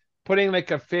think putting like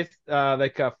a 4th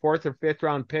or 5th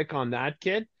round pick on that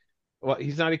kid, well,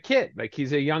 he's not a kid, like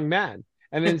he's a young man.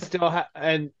 And then still,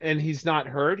 and he's not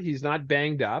hurt. He's not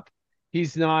banged up.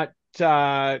 He's not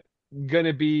going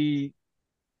to be,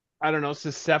 I don't know,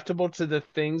 susceptible to the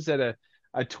things that a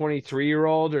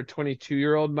 23-year-old or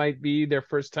 22-year-old might be their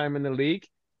first time in the league.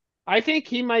 I think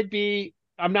he might be.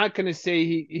 I'm not going to say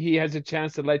he has a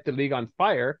chance to light the league on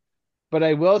fire, but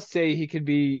I will say he could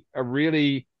be a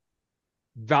really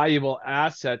valuable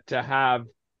asset to have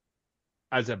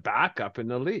as a backup in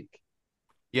the league.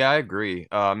 Yeah, I agree.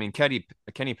 I mean, Kenny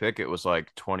Pickett was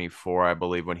like 24, I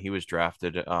believe, when he was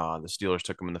drafted. The Steelers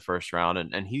took him in the first round,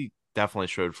 and he definitely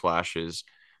showed flashes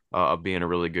of being a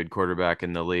really good quarterback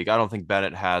in the league. I don't think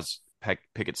Bennett has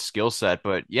Pickett's skill set,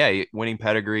 but yeah, winning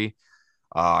pedigree.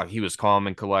 He was calm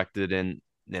and collected in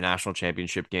the national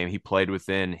championship game. He played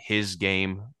within his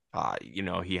game.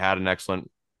 He had an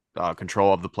excellent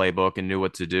control of the playbook and knew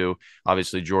what to do.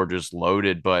 Obviously, Georgia's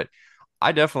loaded, but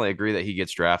I definitely agree that he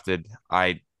gets drafted.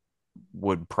 I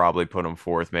would probably put him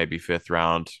 4th, maybe 5th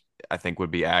round. I think would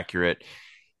be accurate.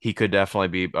 He could definitely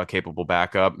be a capable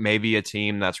backup. Maybe a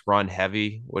team that's run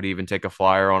heavy would even take a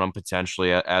flyer on him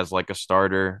potentially as like a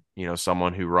starter,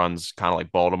 someone who runs kind of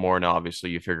like Baltimore. Now,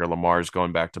 obviously you figure Lamar's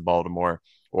going back to Baltimore,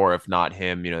 or if not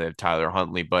him, they have Tyler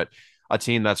Huntley, but a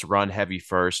team that's run heavy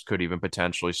first could even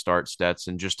potentially start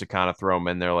Stetson just to kind of throw him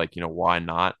in there. Like, why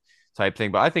not? Type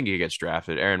thing, but I think he gets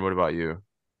drafted. Aaron, what about you?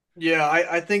 Yeah,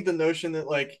 I think the notion that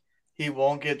like he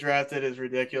won't get drafted is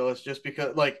ridiculous, just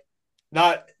because, like,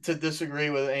 not to disagree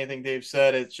with anything Dave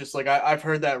said. It's just like I've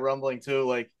heard that rumbling too.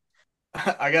 Like,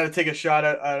 I got to take a shot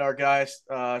at our guy,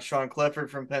 Sean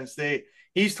Clifford from Penn State.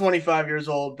 He's 25 years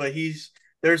old, but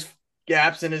there's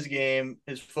gaps in his game.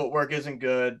 His footwork isn't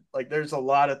good. Like, there's a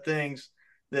lot of things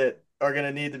that are going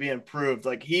to need to be improved.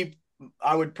 Like,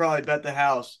 I would probably bet the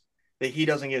house that he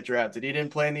doesn't get drafted. He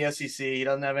didn't play in the SEC. He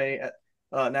doesn't have any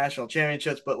national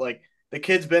championships, but like the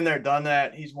kid's been there, done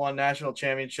that. He's won national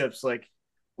championships like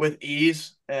with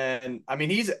ease. And I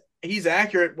mean, he's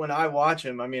accurate when I watch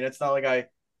him. I mean, it's not like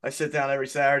I sit down every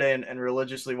Saturday and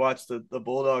religiously watch the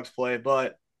Bulldogs play,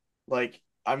 but like,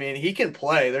 I mean, he can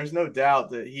play. There's no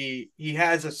doubt that he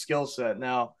has a skill set.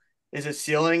 Now, is his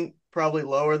ceiling probably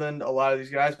lower than a lot of these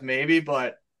guys? Maybe,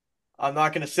 but I'm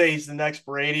not going to say he's the next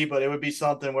Brady, but it would be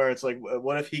something where it's like,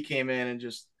 what if he came in and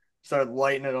just started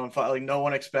lighting it on fire? Like, no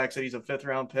one expects that he's a 5th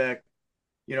round pick,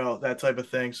 that type of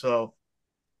thing. So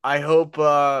I hope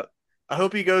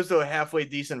he goes to a halfway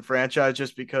decent franchise,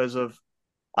 just because of,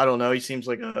 I don't know. He seems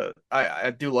like I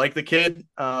do like the kid,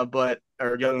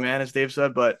 or young man, as Dave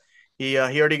said, but he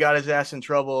already got his ass in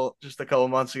trouble just a couple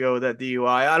months ago with that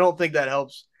DUI. I don't think that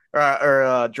helps.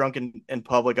 Or drunken in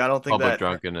public. I don't think public that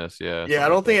drunkenness. Yeah. Yeah, I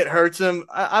don't think it hurts him.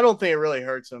 I don't think it really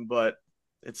hurts him, but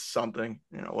it's something,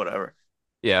 whatever.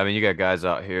 Yeah, I mean, you got guys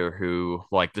out here who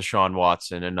like Deshaun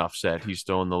Watson. Enough said. He's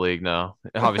still in the league now.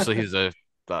 Obviously, he's a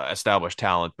established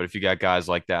talent, but if you got guys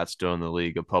like that still in the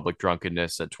league of public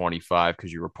drunkenness at 25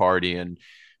 because you were partying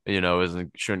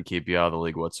shouldn't keep you out of the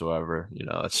league whatsoever.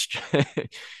 That's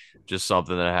just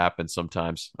something that happens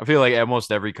sometimes. I feel like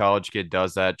almost every college kid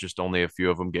does that. Just only a few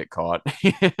of them get caught.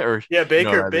 Yeah,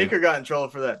 Baker got in trouble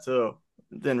for that too.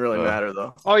 It didn't really matter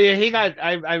though. Oh yeah, he got.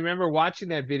 I remember watching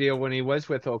that video when he was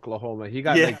with Oklahoma. He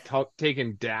got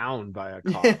taken down by a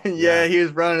cop. Yeah, he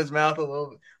was running his mouth a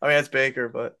little bit. I mean, that's Baker,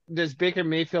 but does Baker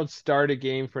Mayfield start a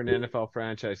game for an NFL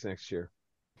franchise next year?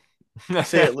 I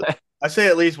say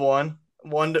at least one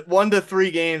to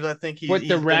 3 games. I think with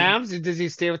the Rams. Does he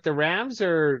stay with the Rams,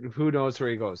 or who knows where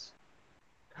he goes?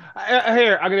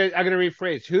 Here, I'm gonna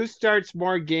rephrase. Who starts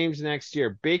more games next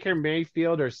year, Baker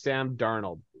Mayfield or Sam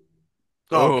Darnold?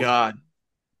 Oh God,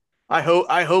 I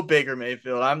hope Baker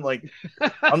Mayfield.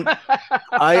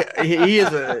 He is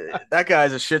that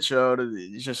guy's a shit show.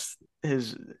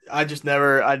 I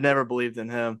never believed in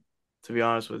him, to be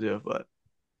honest with you. But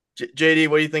JD,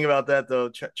 what do you think about that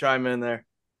though? Chime in there.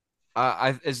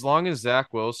 As long as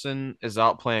Zach Wilson is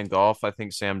out playing golf, I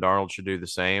think Sam Darnold should do the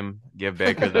same. Give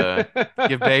Baker the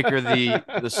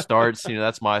starts.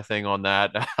 That's my thing on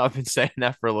that. I've been saying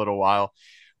that for a little while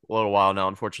now.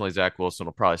 Unfortunately, Zach Wilson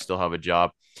will probably still have a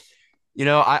job.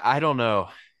 I don't know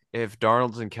if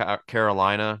Darnold's in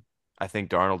Carolina. I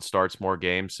think Darnold starts more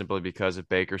games simply because if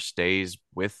Baker stays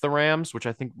with the Rams, which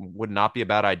I think would not be a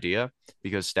bad idea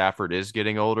because Stafford is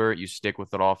getting older. You stick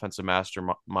with an offensive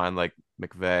mastermind like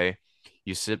McVay.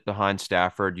 You sit behind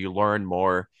Stafford. You learn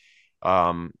more,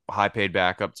 high paid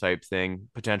backup type thing,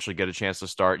 potentially get a chance to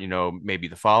start, maybe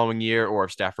the following year, or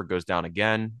if Stafford goes down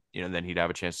again, then he'd have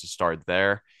a chance to start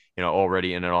there,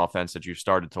 already in an offense that you've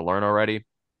started to learn already.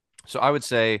 So I would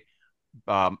say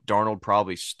Darnold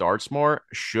probably starts more.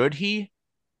 Should he?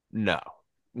 No,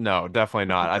 definitely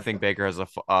not. I think Baker has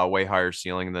a way higher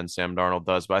ceiling than Sam Darnold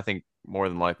does, but I think more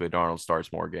than likely Darnold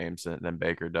starts more games than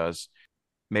Baker does.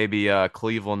 Maybe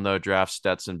Cleveland though drafts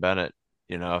Stetson Bennett.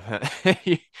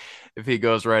 If he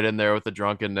goes right in there with the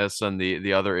drunkenness and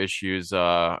the other issues,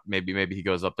 maybe he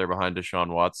goes up there behind Deshaun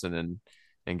Watson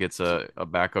and gets a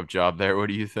backup job there. What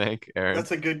do you think, Aaron?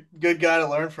 That's a good guy to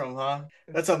learn from, huh?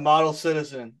 That's a model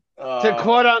citizen. To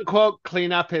quote unquote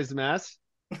clean up his mess.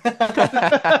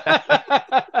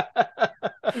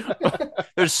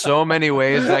 There's so many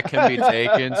ways that can be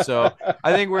taken. So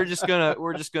I think we're just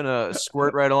gonna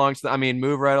squirt right along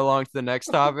move right along to the next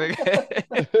topic.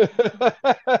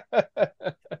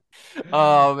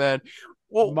 Oh man.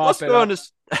 Well, let's go on to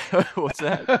what's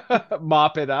that?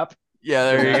 Mop it up.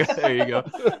 Yeah, there you go.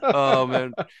 Oh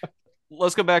man.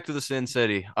 Let's go back to the Sin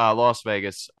City, Las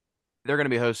Vegas. They're going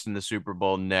to be hosting the Super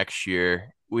Bowl next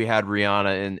year. We had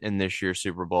Rihanna in this year's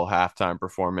Super Bowl halftime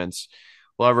performance.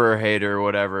 Love her or hate her,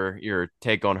 whatever your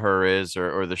take on her is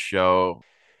or the show.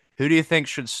 Who do you think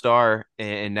should star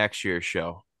in next year's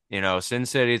show? Sin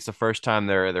City, it's the first time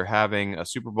they're having a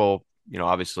Super Bowl,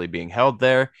 obviously being held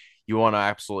there. You want to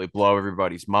absolutely blow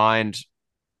everybody's mind.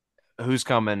 Who's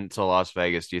coming to Las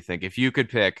Vegas, do you think? If you could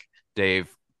pick, Dave,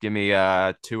 give me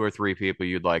 2 or 3 people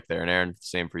you'd like there. And Aaron,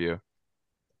 same for you.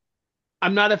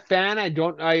 I'm not a fan. I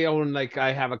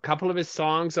have a couple of his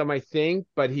songs on my thing,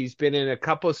 but he's been in a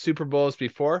couple of Super Bowls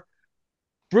before.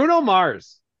 Bruno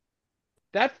Mars.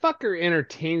 That fucker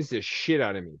entertains the shit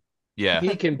out of me. Yeah.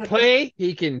 He can play,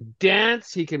 he can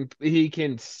dance, he can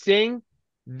sing.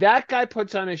 That guy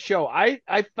puts on a show. I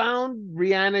found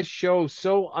Rihanna's show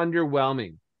so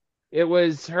underwhelming. It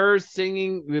was her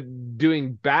singing,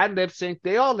 doing bad lip sync.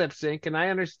 They all lip sync, and I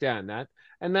understand that.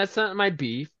 And that's not my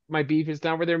beef. My beef is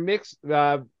not with her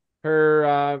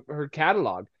her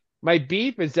catalog. My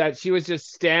beef is that she was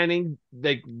just standing,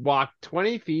 walked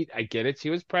 20 feet. I get it. She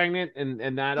was pregnant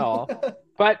and that all.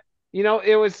 But,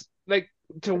 it was like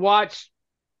to watch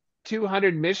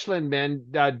 200 Michelin men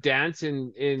dance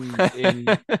in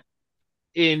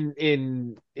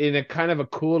a kind of a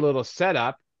cool little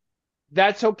setup.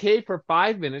 That's okay for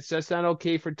 5 minutes. That's not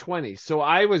okay for 20. So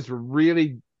I was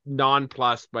really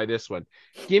nonplussed by this one.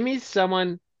 Give me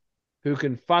someone who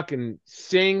can fucking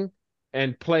sing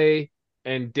and play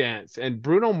and dance. And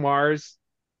Bruno Mars,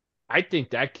 I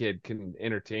think that kid can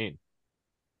entertain.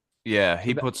 Yeah,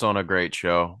 he puts on a great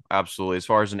show. Absolutely. As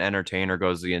far as an entertainer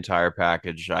goes, the entire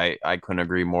package, I couldn't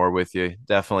agree more with you.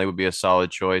 Definitely would be a solid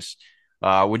choice.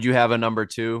 Would you have a number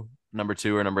two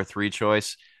or number 3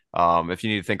 choice? If you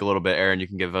need to think a little bit, Aaron, you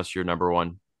can give us your number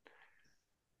 1.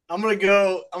 I'm gonna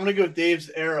go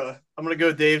Dave's era. I'm gonna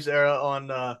go Dave's era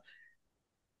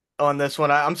on this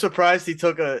one. I'm surprised he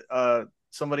took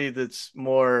somebody that's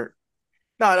more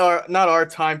not our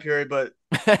time period, but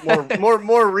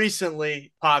more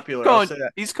recently popular.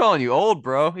 He's calling you old,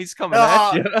 bro. He's coming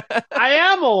at you. I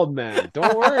am old, man.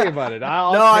 Don't worry about it.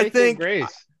 I think Grace.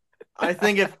 I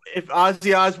think if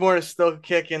Ozzy Osbourne is still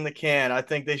kicking the can, I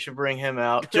think they should bring him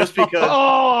out just because.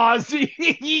 Oh, see,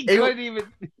 he couldn't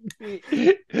even.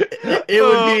 It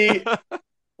would be.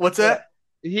 What's that?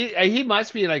 He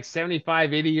must be like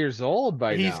 75, 80 years old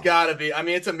by now. He's got to be. I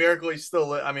mean, it's a miracle he's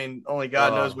still. I mean, only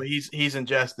God knows what he's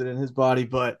ingested in his body,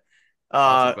 but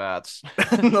bats.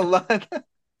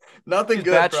 Nothing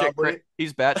good. Probably.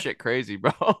 He's batshit crazy,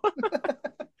 bro.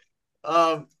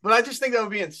 But I just think that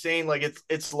would be insane. Like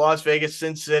it's Las Vegas,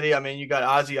 Sin City. I mean, you got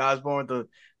Ozzy Osbourne with the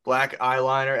black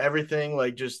eyeliner, everything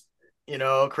like just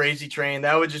Crazy Train.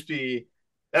 That would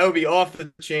be off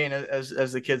the chain,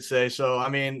 as the kids say. So I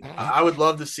mean, I would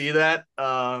love to see that.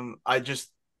 I just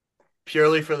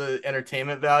purely for the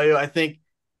entertainment value. I think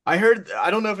I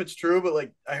don't know if it's true, but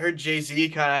like I heard Jay-Z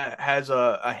kind of has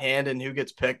a hand in who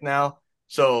gets picked now.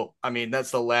 So I mean,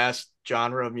 that's the last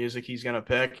genre of music he's gonna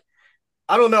pick.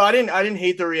 I don't know. I didn't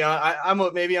hate the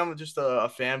Rihanna. Maybe I'm just a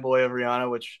fanboy of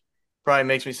Rihanna, which probably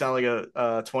makes me sound like a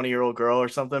 20-year-old girl or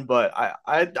something. But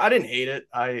I didn't hate it.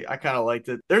 I kind of liked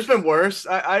it. There's been worse.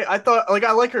 I thought like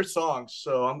I like her songs,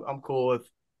 so I'm cool with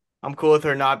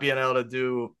her not being able to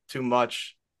do too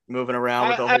much moving around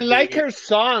with the whole I like her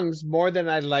songs more than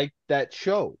I like that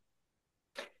show.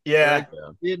 Yeah.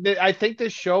 I think the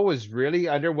show was really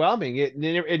underwhelming. It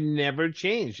never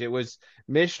changed. It was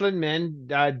Michelin men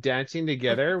dancing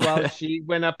together while she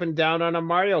went up and down on a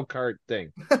Mario Kart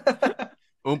thing.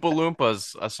 Oompa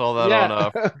Loompas. I saw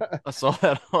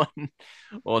that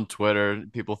on Twitter.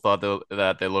 People thought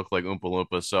that they looked like Oompa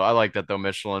Loompas. So I like that though,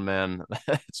 Michelin man.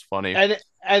 It's funny. And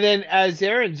then as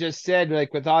Aaron just said,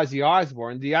 like with Ozzy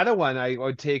Osbourne, the other one I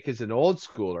would take as an old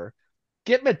schooler.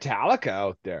 Get Metallica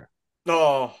out there.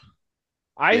 Oh,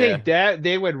 I think that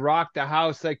they would rock the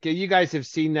house. Like you guys have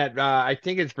seen that. I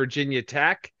think it's Virginia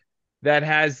Tech that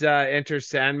has Enter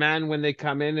Sandman when they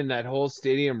come in, and that whole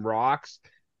stadium rocks.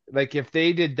 Like if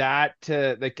they did that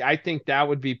I think that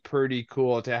would be pretty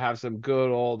cool to have some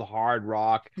good old hard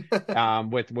rock, with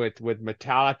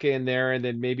Metallica in there, and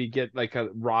then maybe get like a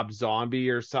Rob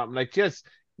Zombie or something like just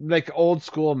like old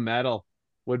school metal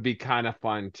would be kind of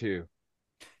fun too.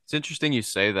 It's interesting you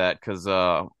say that because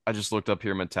I just looked up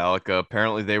here Metallica.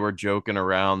 Apparently, they were joking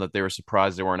around that they were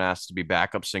surprised they weren't asked to be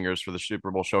backup singers for the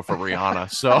Super Bowl show for Rihanna.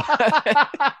 So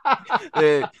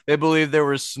they believe they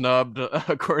were snubbed,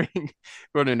 according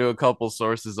to a couple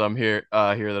sources I'm here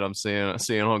that I'm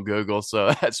seeing on Google.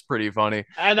 So that's pretty funny.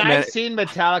 And I've seen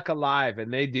Metallica live,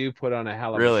 and they do put on a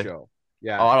hell of a show.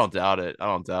 Yeah. Oh, I don't doubt it.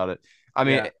 I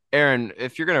mean, Aaron,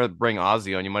 if you're gonna bring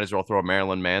Ozzy on, you might as well throw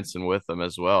Marilyn Manson with them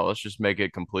as well. Let's just make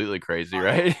it completely crazy,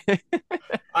 right?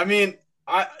 I mean,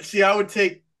 I would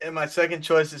take, and my second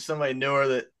choice is somebody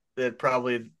newer that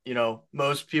probably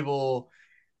most people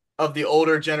of the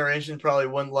older generation probably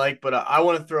wouldn't like, but I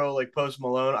want to throw like Post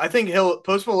Malone. I think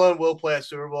Post Malone will play a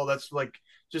Super Bowl. That's like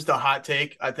just a hot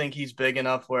take. I think he's big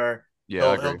enough where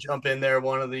he'll jump in there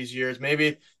one of these years,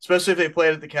 maybe, especially if they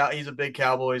played at he's a big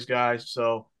Cowboys guy,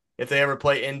 so. If they ever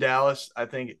play in Dallas, I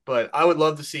think, but I would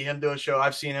love to see him do a show.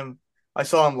 I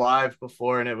saw him live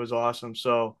before and it was awesome.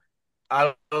 So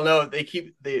I don't know.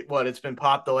 It's been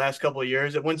popped the last couple of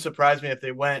years. It wouldn't surprise me if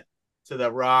they went to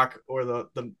the rock or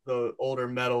the older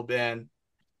metal band.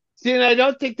 See, and I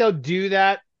don't think they'll do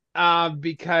that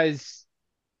because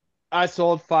us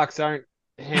old fucks aren't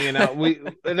hanging out. We're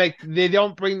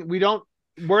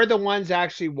the ones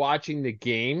actually watching the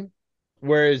game.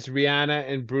 Whereas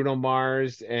Rihanna and Bruno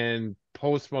Mars and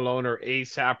Post Malone or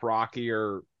A$AP Rocky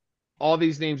or all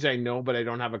these names I know, but I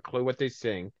don't have a clue what they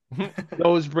sing.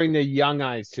 Those bring the young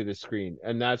eyes to the screen,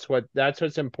 and that's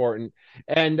what's important.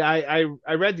 And I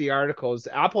read the articles.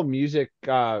 Apple Music,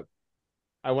 I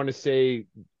want to say,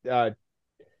 $250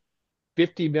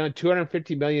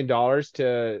 million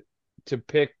to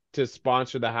pick to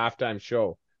sponsor the halftime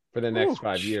show for the next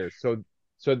 5 years. So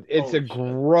it's a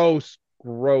gross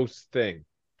thing.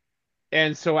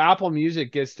 And so Apple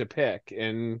Music gets to pick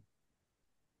and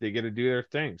they get to do their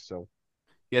thing. So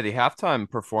yeah, the halftime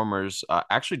performers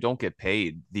actually don't get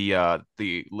paid. The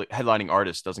headlining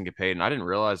artist doesn't get paid, and I didn't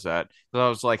realize that. So I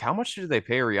was like, how much did they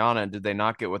pay Rihanna, and did they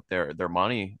not get what their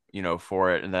money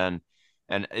for it? And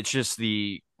it's just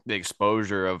the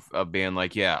exposure of being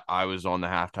like, yeah, I was on the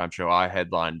halftime show, I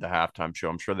headlined the halftime show.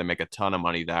 I'm sure they make a ton of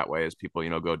money that way as people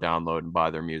go download and buy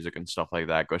their music and stuff like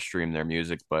that, go stream their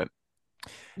music. But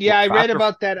yeah, I read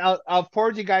about that. I'll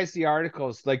forward you guys the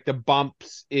articles, like the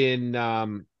bumps in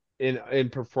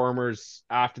performers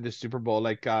after the Super Bowl,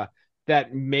 like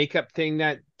that makeup thing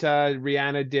that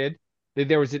Rihanna did.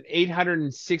 There was an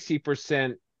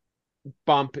 860%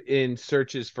 bump in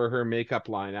searches for her makeup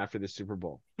line after the Super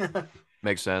Bowl.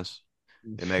 Makes sense.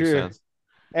 It makes sense.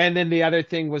 And then the other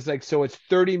thing was like, so it's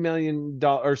 $30 million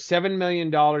or $7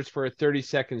 million for a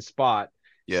 30-second spot.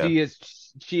 Yeah.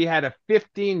 She had a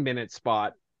 15-minute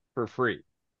spot for free.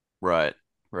 Right.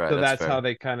 So that's fair. how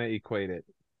they kind of equate it.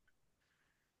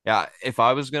 Yeah, if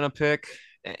I was gonna pick,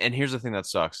 and here's the thing that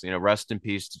sucks, rest in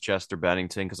peace to Chester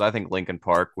Bennington, because I think Lincoln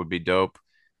Park would be dope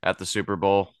at the Super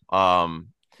Bowl.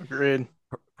 Agreed.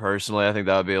 Personally, I think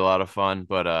that would be a lot of fun,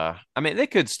 but I mean, they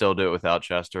could still do it without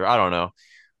Chester. I don't know.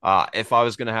 If I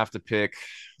was gonna have to pick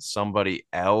somebody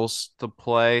else to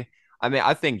play, I mean,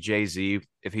 I think Jay-Z,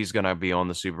 if he's gonna be on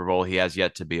the Super Bowl, he has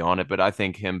yet to be on it, but I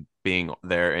think him being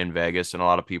there in Vegas, and a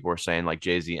lot of people are saying like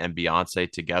Jay-Z and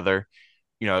Beyonce together.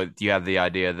 You have the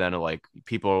idea then of like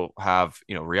people have,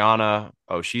 Rihanna,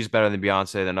 oh, she's better than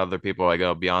Beyonce. Then other people are like,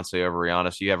 oh, Beyonce over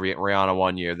Rihanna. So you have Rihanna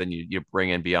one year, then you bring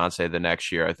in Beyonce the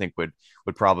next year. I think would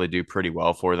probably do pretty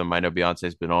well for them. I know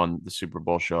Beyonce's been on the Super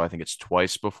Bowl show. I think it's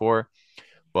twice before,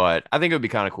 but I think it would be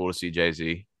kind of cool to see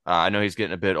Jay-Z. I know he's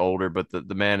getting a bit older, but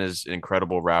the man is an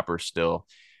incredible rapper still.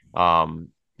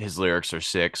 His lyrics are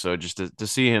sick. So just to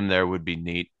see him there would be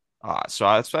neat. So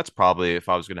that's probably, if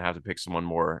I was going to have to pick someone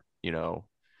more,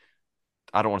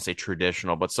 I don't want to say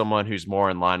traditional, but someone who's more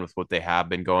in line with what they have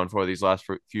been going for these last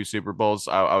few Super Bowls,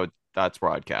 I would. That's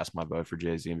where I'd cast my vote for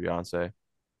Jay-Z and Beyonce.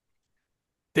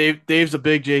 Dave's a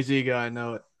big Jay-Z guy. I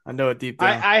know it. I know it deep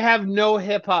down. I have no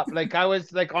hip hop. Like I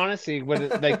was like, honestly, when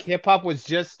like hip hop was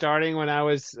just starting when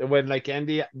like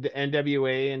the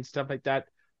NWA and stuff like that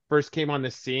first came on the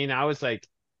scene, I was like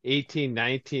 18,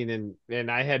 19,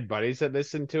 and I had buddies that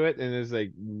listened to it, and it was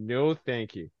like, no,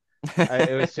 thank you.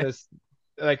 It was just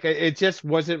like, it just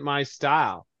wasn't my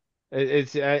style.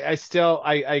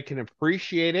 I can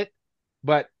appreciate it,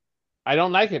 but I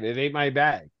don't like it. It ain't my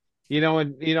bag.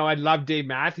 I'd love Dave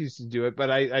Matthews to do it,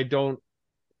 but I don't.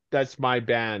 That's my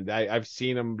band. I've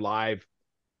seen him live,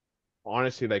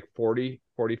 honestly, like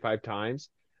 45 times.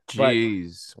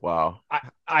 Jeez, wow.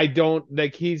 I don't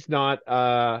like. He's not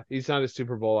a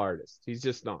Super Bowl artist. He's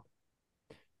just not.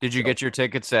 Did you get your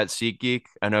tickets at SeatGeek?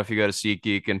 I know if you go to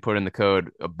SeatGeek and put in the code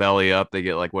belly up, they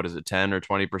get like, what is it, 10 or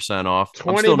 20% off?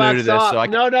 I'm still new to this, off. so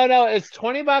No, it's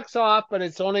 $20 off, but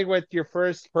it's only with your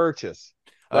first purchase.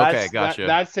 Okay, gotcha.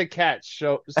 That's a catch.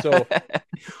 So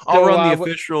I'll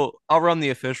run the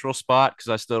official spot because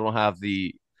I still don't have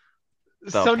the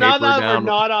so now that we're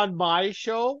not on my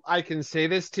show, I can say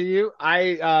this to you.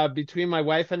 Between my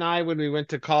wife and I, when we went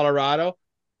to Colorado,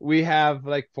 we have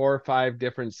like 4 or 5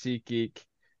 different SeatGeek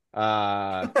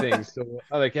things. So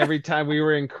like every time we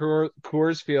were in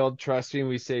Coors Field, trust me,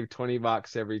 we saved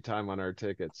 $20 every time on our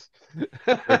tickets.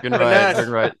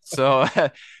 Freaking right. So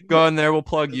go in there. We'll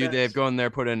plug you, Dave. Go in there.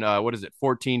 Put in what is it?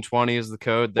 1420 is the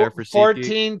code there for SeatGeek.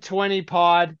 1420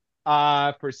 pod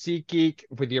for SeatGeek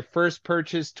with your first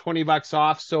purchase, $20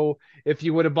 off. So if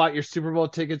you would have bought your Super Bowl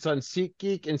tickets on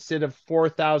SeatGeek instead of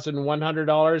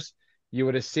 $4,100, you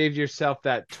would have saved yourself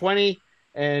that $20.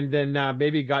 And then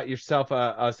maybe got yourself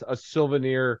a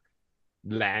souvenir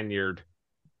lanyard.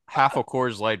 Half a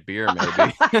Coors Light beer,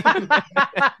 maybe.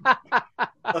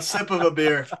 A sip of a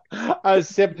beer. A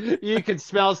sip. You could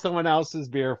smell someone else's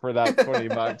beer for that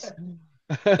 $20.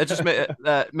 It just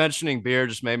mentioning beer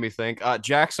just made me think.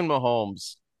 Jackson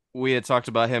Mahomes. We had talked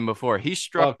about him before. He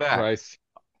struck back. Christ.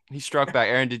 He struck back.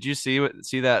 Aaron, did you see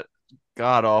that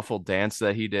god awful dance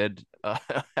that he did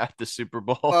at the Super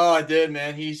Bowl? Oh, I did,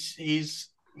 man. He's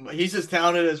as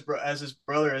talented as his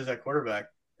brother is at quarterback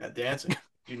at dancing.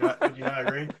 Would you not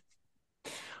agree?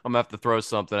 I'm gonna have to throw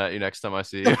something at you next time I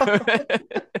see you.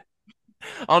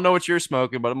 I don't know what you're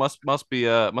smoking, but it must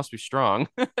be strong.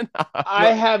 I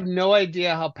have no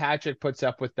idea how Patrick puts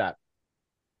up with that.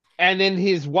 And then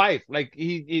his wife, like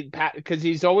because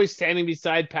he's always standing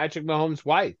beside Patrick Mahomes'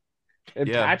 wife. And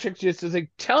yeah. Patrick just is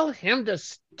like, tell him to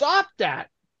stop that.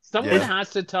 Someone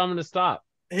has to tell him to stop.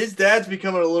 His dad's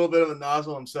becoming a little bit of a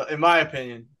nozzle himself, in my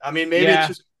opinion. I mean, maybe it's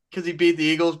just because he beat the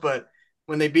Eagles, but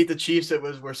when they beat the Chiefs,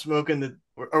 we're smoking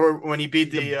or when he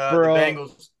beat the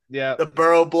Bengals, the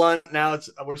Burrow blunt. Now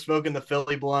we're smoking the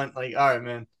Philly blunt. Like, all right,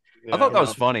 man. I thought that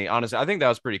was funny. Honestly, I think that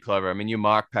was pretty clever. I mean, you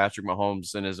mock Patrick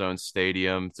Mahomes in his own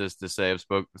stadium just to say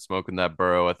I'm smoking that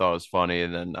Burrow. I thought it was funny,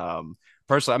 and then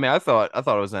personally, I mean, I thought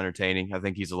it was entertaining. I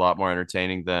think he's a lot more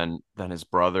entertaining than his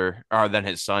brother or than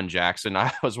his son Jackson.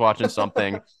 I was watching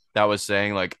something that was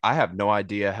saying like, I have no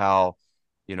idea how,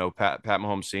 Pat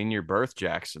Mahomes Sr. birthed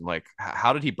Jackson. Like,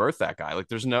 how did he birth that guy? Like,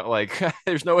 there's no way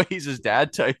he's his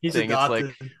dad type thing.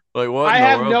 Adopted. It's like what? I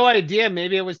have no idea.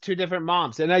 Maybe it was 2 different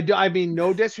moms, and I mean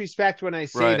no disrespect when I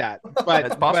say that,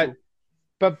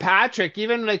 but Patrick,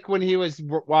 even like when he was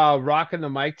rocking the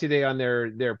mic today on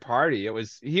their party,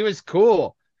 he was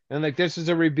cool, And like this is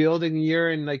a rebuilding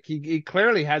year, and like he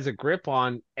clearly has a grip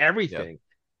on everything. Yep.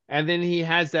 And then he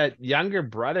has that younger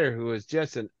brother who is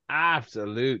just an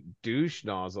absolute douche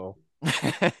nozzle,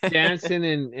 dancing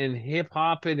and hip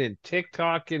hopping and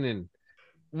TikToking and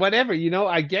whatever.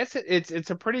 I guess it's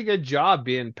a pretty good job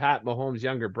being Pat Mahomes'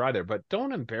 younger brother, but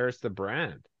don't embarrass the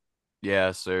brand.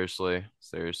 Yeah, seriously.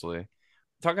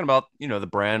 Talking about, the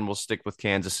brand, will stick with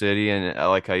Kansas City, and I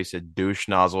like how you said douche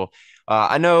nozzle.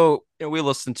 I know, we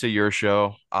listened to your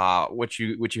show, what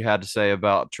you had to say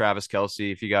about Travis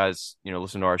Kelce. If you guys,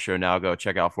 listen to our show now, go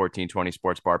check out 1420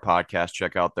 Sports Bar Podcast.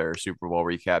 Check out their Super Bowl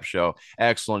recap show.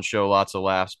 Excellent show, lots of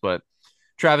laughs. But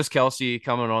Travis Kelce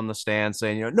coming on the stand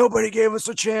saying, nobody gave us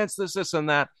a chance, this, and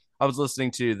that. I was listening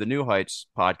to the New Heights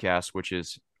podcast, which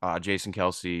is Jason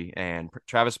Kelce and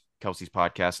Travis Kelce's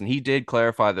podcast, and he did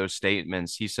clarify those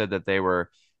statements. He said that they were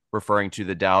referring to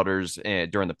the doubters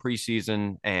during the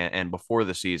preseason and before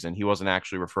the season. He wasn't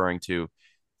actually referring to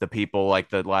the people like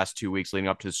the last 2 weeks leading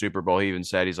up to the Super Bowl. He even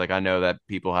said, he's like, I know that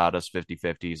people had us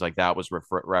 50-50. He's like, that was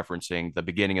referencing the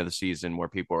beginning of the season where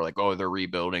people are like, oh, they're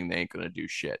rebuilding, they ain't going to do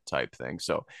shit type thing.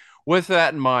 So with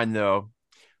that in mind, though,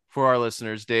 for our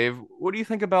listeners, Dave, what do you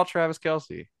think about Travis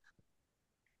Kelce?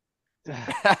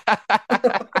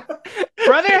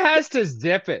 Brother has to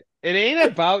zip it. It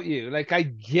ain't about you. Like, I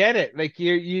get it. Like,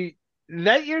 you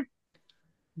let your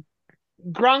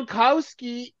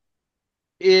Gronkowski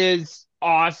is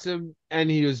awesome, and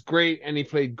he was great, and he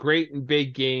played great in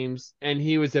big games, and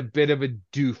he was a bit of a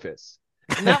doofus,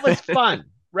 and that was fun,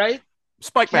 right?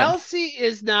 Spike Kelce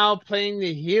is now playing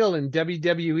the heel in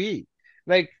WWE.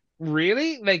 Like,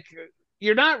 really? Like,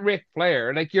 you're not Ric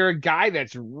Flair. Like, you're a guy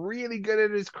that's really good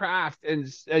at his craft,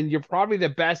 and you're probably the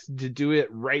best to do it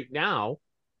right now.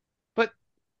 But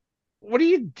what are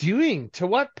you doing? To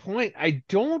what point? I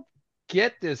don't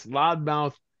get this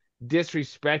loudmouth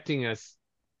disrespecting us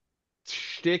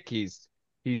shtick he's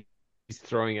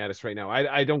throwing at us right now.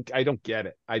 I don't get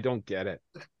it. I don't get it.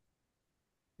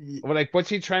 Well, like, what's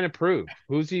he trying to prove?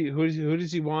 Who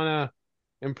does he want to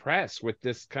impress with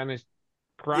this kind of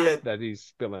crap that he's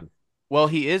spilling? Well,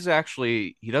 he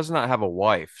does not have a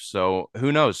wife, so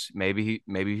who knows? Maybe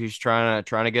he's trying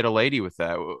to get a lady with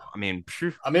that. I mean,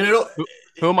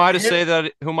 who am I to say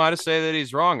that? Who am I to say that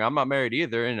he's wrong? I'm not married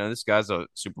either. This guy's a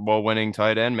Super Bowl winning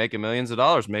tight end making millions of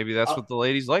dollars. Maybe that's what the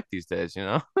ladies like these days.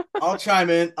 I'll chime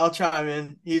in.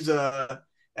 He's a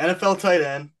NFL tight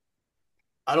end.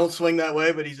 I don't swing that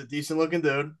way, but he's a decent looking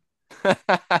dude.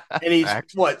 And he's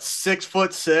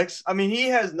 6'6". I mean, he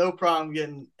has no problem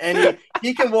getting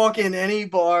he can walk in any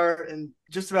bar and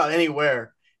just about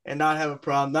anywhere and not have a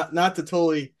problem. Not to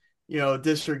totally,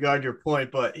 disregard your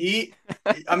point, but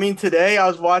I mean, today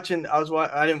I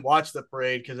didn't watch the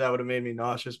parade because that would have made me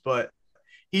nauseous, but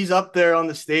he's up there on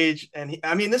the stage and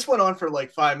this went on for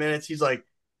like 5 minutes. He's like,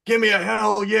 give me a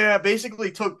hell yeah.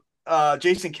 Basically took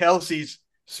Jason Kelce's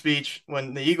speech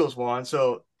when the Eagles won.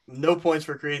 So no points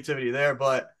for creativity there,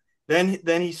 but then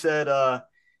he said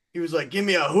he was like, give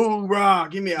me a hoorah,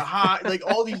 give me a high, like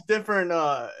all these different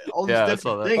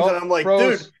things. And I'm like,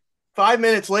 dude, 5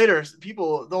 minutes later,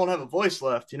 people don't have a voice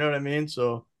left. You know what I mean?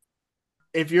 So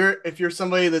if you're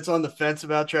somebody that's on the fence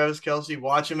about Travis Kelce,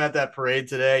 watch him at that parade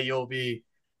today. You'll be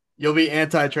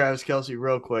anti Travis Kelce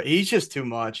real quick. He's just too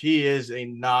much. He is a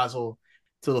nozzle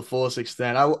to the fullest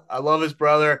extent. I love his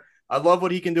brother. I love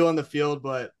what he can do on the field,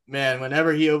 but man,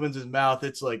 whenever he opens his mouth,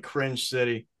 it's like cringe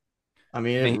city. I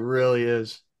mean, it really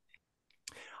is.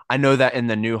 I know that in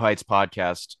the New Heights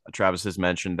podcast, Travis has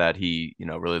mentioned that he,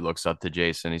 really looks up to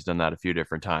Jason. He's done that a few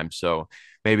different times. So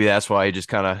maybe that's why he just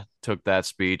kind of took that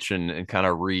speech and kind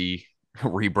of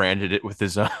rebranded it with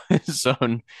his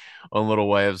own little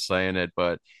way of saying it.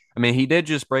 But I mean, he did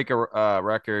just break a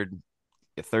record.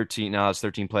 13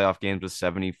 playoff games with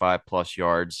 75 plus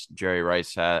yards. Jerry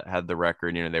Rice had the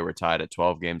record. They were tied at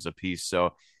 12 games apiece.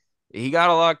 So he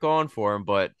got a lot going for him.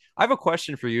 But I have a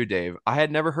question for you, Dave. I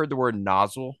had never heard the word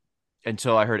nozzle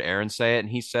until I heard Aaron say it, and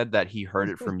he said that he heard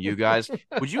it from you guys.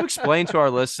 Would you explain to our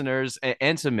listeners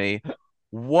and to me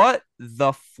what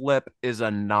the flip is a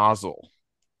nozzle?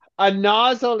 A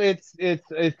nozzle,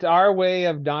 it's our way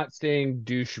of not saying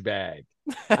douchebag.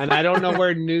 And I don't know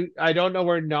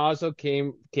where nozzle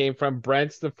came from.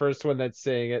 Brent's the first one that's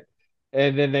saying it,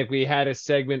 and then we had a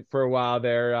segment for a while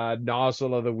there,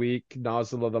 nozzle of the week,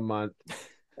 nozzle of the month,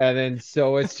 and then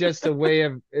so it's just a way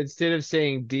of, instead of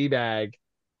saying d-bag,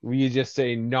 you just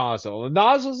say nozzle.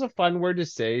 Nozzle's a fun word to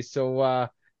say, so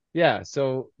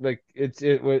so like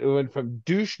it went from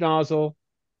douche nozzle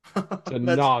to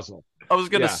nozzle. I was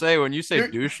gonna Yeah. say, when you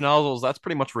say douche nozzles, that's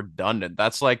pretty much redundant.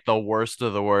 That's like the worst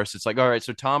of the worst. It's like, all right,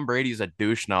 so Tom Brady's a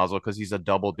douche nozzle because he's a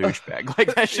double douchebag.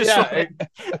 Like that's just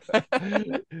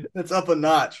It's up a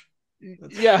notch.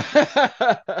 Yeah.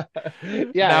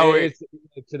 Yeah, Now it's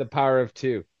to the power of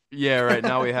two. Yeah, right.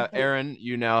 Now we have Aaron.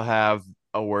 You now have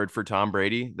a word for Tom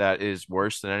Brady that is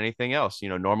worse than anything else.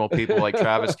 Normal people like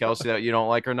Travis Kelce that you don't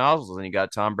like are nozzles, and you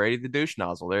got Tom Brady, the douche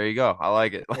nozzle. There you go. I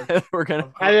like it. We're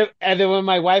gonna. And then when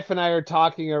my wife and I are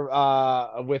talking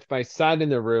with my son in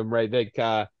the room, right? Like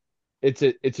it's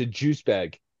a juice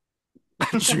bag.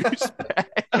 Juice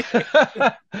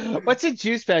bag. What's a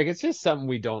juice bag? It's just something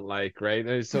we don't like,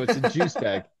 right? So it's a juice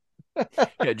bag.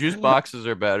 Yeah, juice boxes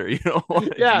are better. You don't want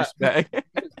a juice bag.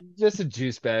 Just a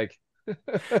juice bag. I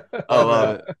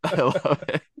love it. I love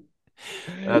it.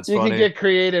 That's you funny. can get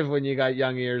creative when you got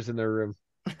young ears in the room.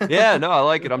 Yeah, no, I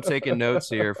like it. I'm taking notes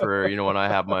here for when I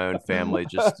have my own family.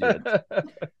 Just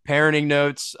parenting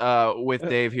notes with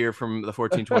Dave here from the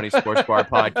 1420 Sports Bar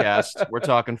podcast. We're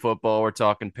talking football, we're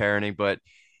talking parenting, but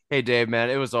hey, Dave, man,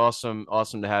 it was awesome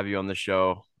to have you on the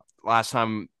show. Last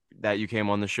time that you came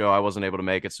on the show, I wasn't able to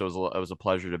make it, so it was a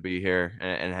pleasure to be here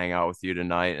and hang out with you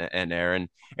tonight. And Aaron,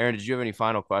 did you have any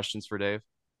final questions for Dave?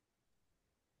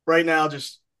 Right now,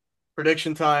 just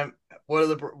prediction time. Where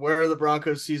are the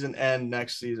Broncos season end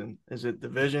next season? Is it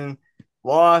division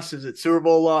loss? Is it Super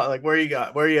Bowl loss? Like where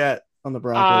are you at on the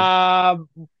Broncos?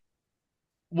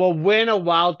 We'll win a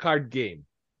wild card game.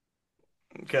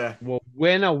 Okay. We'll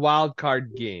win a wild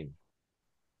card game.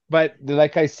 But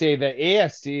like I say, the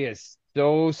AFC is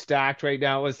so stacked right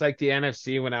now. It was like the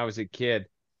NFC when I was a kid.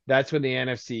 That's when the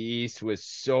NFC East was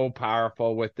so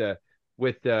powerful with the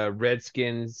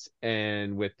Redskins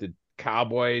and with the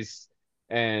Cowboys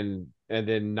and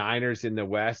then Niners in the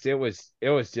West. It was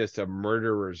just a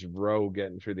murderer's row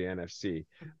getting through the NFC.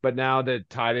 But now the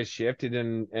tide has shifted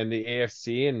and the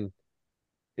AFC and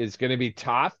is going to be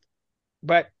tough.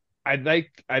 But I'd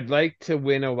like to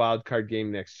win a wild card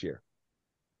game next year.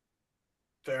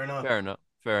 Fair enough.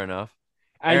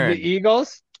 And Aaron. the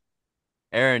Eagles?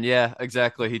 Aaron, yeah,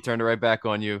 exactly. He turned it right back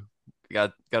on you.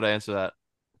 Got to answer that.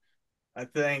 I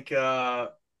think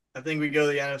we go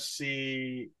to the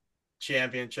NFC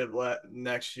Championship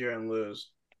next year and lose.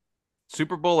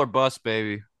 Super Bowl or bust,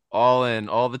 baby. All in.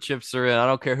 All the chips are in. I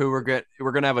don't care who we're getting.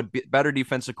 We're gonna have a better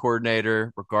defensive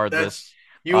coordinator, regardless.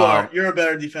 You're a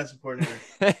better defensive coordinator.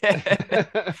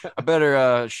 I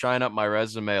better shine up my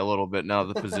resume a little bit now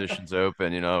the position's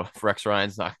open. If Rex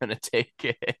Ryan's not going to take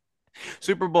it.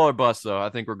 Super Bowl or bust, though. I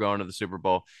think we're going to the Super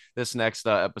Bowl. This next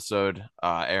episode,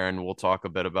 Aaron, we'll talk a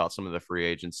bit about some of the free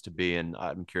agents to be, and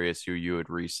I'm curious who you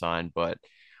would re-sign. But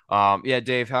yeah,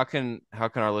 Dave, how can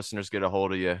our listeners get a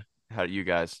hold of you? How do you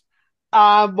guys?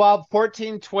 Well,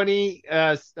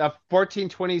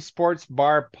 1420 Sports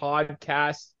Bar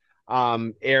podcast.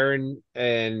 Aaron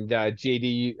and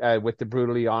JD with the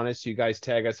Brutally Honest, you guys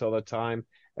tag us all the time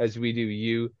as we do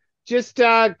you. Just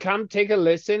come take a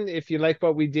listen. If you like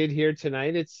what we did here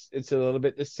tonight, it's a little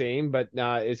bit the same, but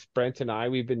it's Brent and I.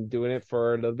 We've been doing it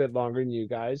for a little bit longer than you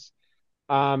guys.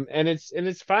 And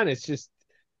it's fun. It's just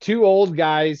two old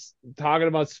guys talking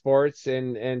about sports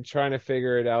and trying to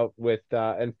figure it out with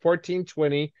and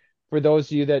 1420, for those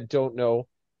of you that don't know,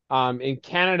 in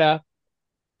Canada,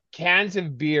 cans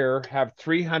of beer have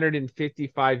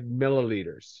 355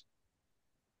 milliliters.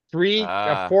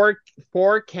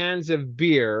 Four cans of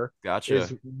beer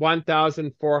is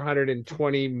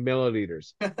 1,420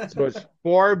 milliliters. So it's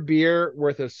 4 beer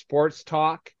worth of sports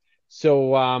talk.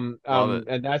 So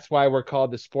and that's why we're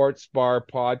called the Sports Bar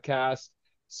Podcast.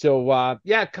 So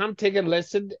yeah, come take a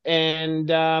listen, and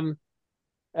I'm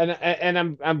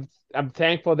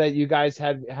thankful that you guys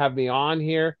have me on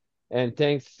here. And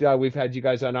thanks, we've had you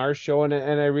guys on our show, and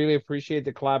I really appreciate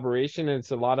the collaboration, and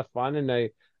it's a lot of fun, and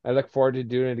I look forward to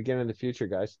doing it again in the future,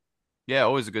 guys. Yeah,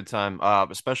 always a good time,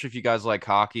 especially if you guys like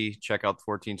hockey. Check out the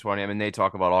 1420. I mean, they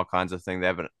talk about all kinds of things.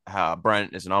 They have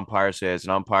Brent is an umpire, so it's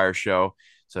an umpire show,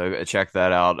 so check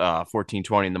that out.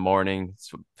 1420 in the morning.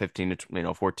 It's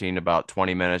 14 about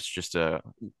 20 minutes. Just a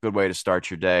good way to start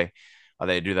your day.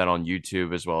 They do that on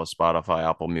YouTube as well as Spotify,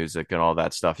 Apple Music, and all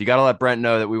that stuff. You got to let Brent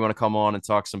know that we want to come on and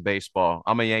talk some baseball.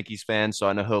 I'm a Yankees fan, so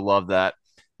I know he'll love that.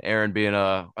 Aaron being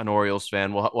an Orioles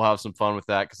fan, we'll have some fun with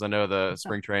that because I know the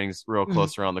spring training's real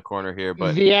close around the corner here.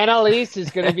 But the NL East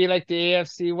is going to be like the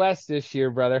AFC West this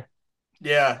year, brother.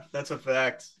 Yeah, that's a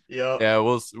fact. Yep.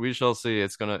 Yeah, we shall see.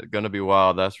 It's gonna be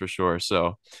wild, that's for sure.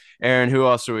 So, Aaron, who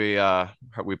else are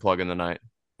we plugging tonight?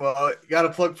 Well, got to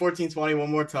plug 1420 one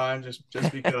more time, just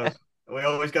because. We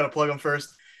always got to plug them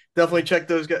first. Definitely check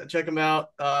them out.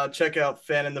 Check out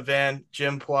Fan in the Van,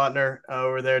 Jim Plotner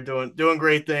over there doing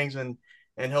great things. And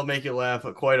and he'll make you laugh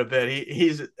quite a bit.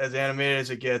 He's as animated as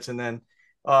it gets. And then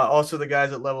also the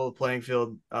guys that Level the Playing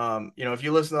Field. If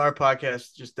you listen to our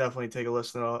podcast, just definitely take a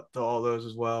listen to all those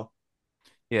as well.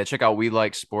 Yeah, check out We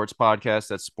Like Sports podcast.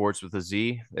 That's sports with a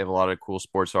Z. They have a lot of cool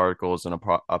sports articles and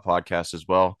a podcast as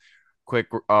well. Quick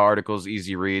articles,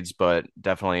 easy reads, but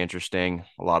definitely interesting.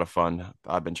 A lot of fun.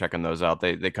 I've been checking those out.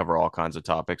 They cover all kinds of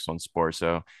topics on sports.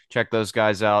 So check those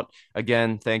guys out.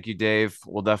 Again, thank you, Dave.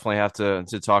 We'll definitely have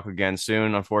to talk again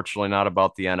soon. Unfortunately, not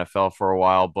about the NFL for a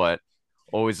while, but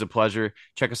always a pleasure.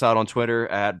 Check us out on Twitter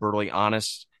at Brutally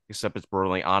Honest, except it's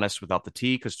Brutally Honest without the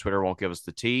T because Twitter won't give us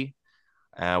the T.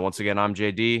 Once again, I'm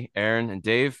JD, Aaron, and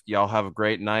Dave. Y'all have a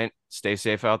great night. Stay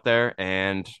safe out there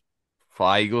and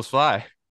fly, Eagles, fly.